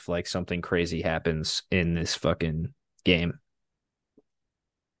change if like something crazy happens in this fucking game.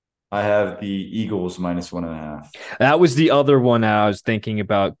 I have the Eagles -1.5. That was the other one I was thinking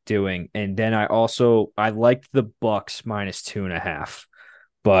about doing, and then I liked the Bucks -2.5,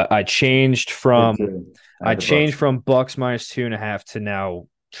 but Did too. I I had the Bucks. changed from Bucks -2.5 to now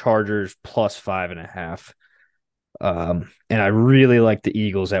Chargers +5.5. And I really like the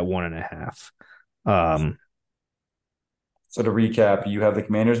Eagles at 1.5. Um, So to recap, you have the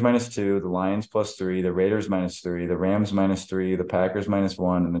Commanders -2, the Lions +3, the Raiders -3, the Rams -3, the Packers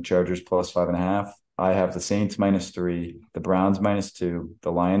 -1, and the Chargers +5.5. I have the Saints -3, the Browns -2,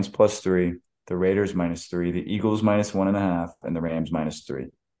 the Lions +3, the Raiders -3, the Eagles -1.5, and the Rams -3.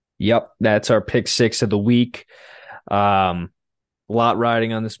 yep, that's our pick six of the week. Um, a lot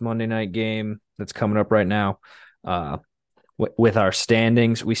riding on this Monday night game that's coming up right now. Uh, with our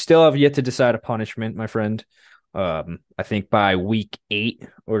standings, we still have yet to decide a punishment, my friend. I think by week 8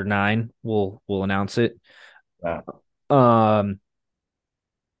 or 9, we'll announce it. Yeah. Um,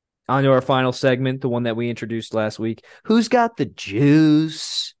 on to our final segment, the one that we introduced last week. Who's got the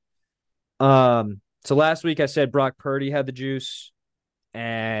juice? So last week I said Brock Purdy had the juice,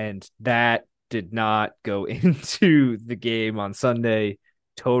 and that did not go into the game on Sunday.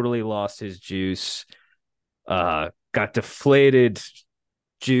 Totally lost his juice. Got deflated.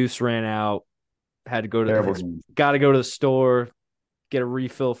 Juice ran out. Had to go Terrible to game. got to go to the store, get a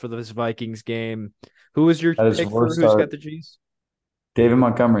refill for this Vikings game. Who was your That is pick for worst who's got start. the juice? David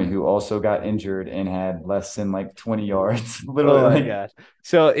Montgomery, who also got injured and had less than like 20 yards. Oh Literally, my like it god.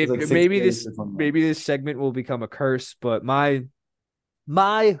 So was it like six maybe carries this for 20 yards. maybe this segment will become a curse, but my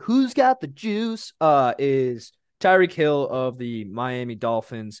who's got the juice is Tyreek Hill of the Miami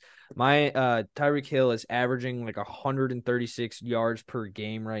Dolphins. My Tyreek Hill is averaging like 136 yards per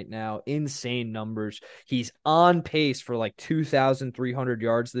game right now. Insane numbers. He's on pace for like 2,300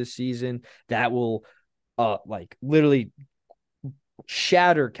 yards this season. That will like literally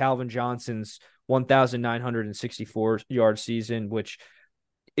shatter Calvin Johnson's 1,964 yard season, which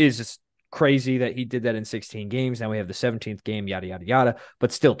is crazy that he did that in 16 games. Now we have the 17th game, yada, yada, yada.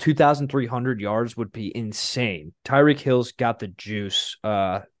 But still, 2,300 yards would be insane. Tyreek Hill's got the juice,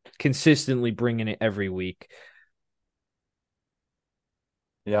 consistently bringing it every week.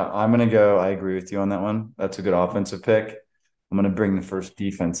 Yeah, I'm gonna go. I agree with you on that one. That's a good offensive pick. I'm gonna bring the first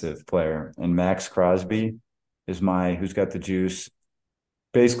defensive player, and Max Crosby is my who's got the juice.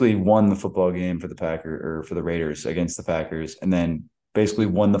 Basically won the football game for the Packer or for the Raiders against the Packers, and then basically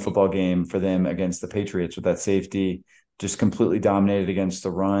won the football game for them against the Patriots with that safety. Just completely dominated against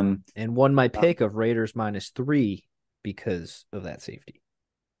the run. And won my pick of Raiders -3 because of that safety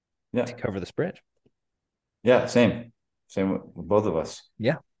to Yeah, cover the spread. yeah, same with both of us.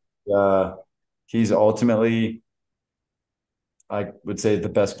 Yeah. Uh, he's ultimately, I would say, the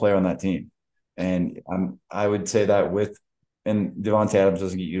best player on that team, and I would say that and Devontae Adams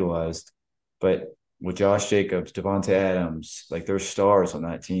doesn't get utilized, but with Josh Jacobs, Devontae Adams, like they're stars on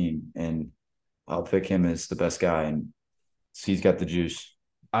that team, and I'll pick him as the best guy, and he's got the juice.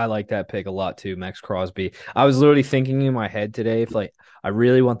 I like that pick a lot too, Max Crosby. I was literally thinking in my head today if like I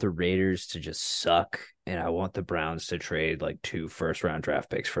really want the Raiders to just suck and I want the Browns to trade like 2 first-round draft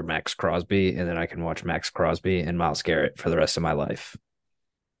picks for Max Crosby, and then I can watch Max Crosby and Myles Garrett for the rest of my life.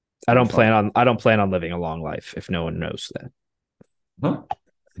 Sounds fun. I don't plan on living a long life if no one knows that. Huh?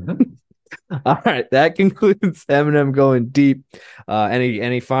 All right, that concludes MnM going deep.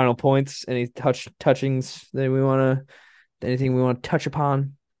 Any final points? Any touchings that we want to anything we want to touch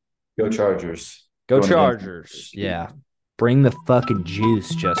upon? Go Chargers. Go Going against. Chargers. Yeah. Bring the fucking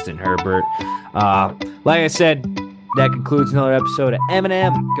juice, Justin Herbert. Like I said, that concludes another episode of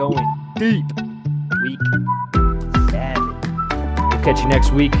MnM Going Deep. Week 7. We'll catch you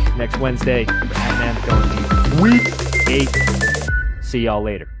next week, next Wednesday for MnM Going Deep. Week 8. See y'all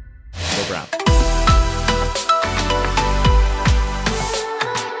later. Go Browns.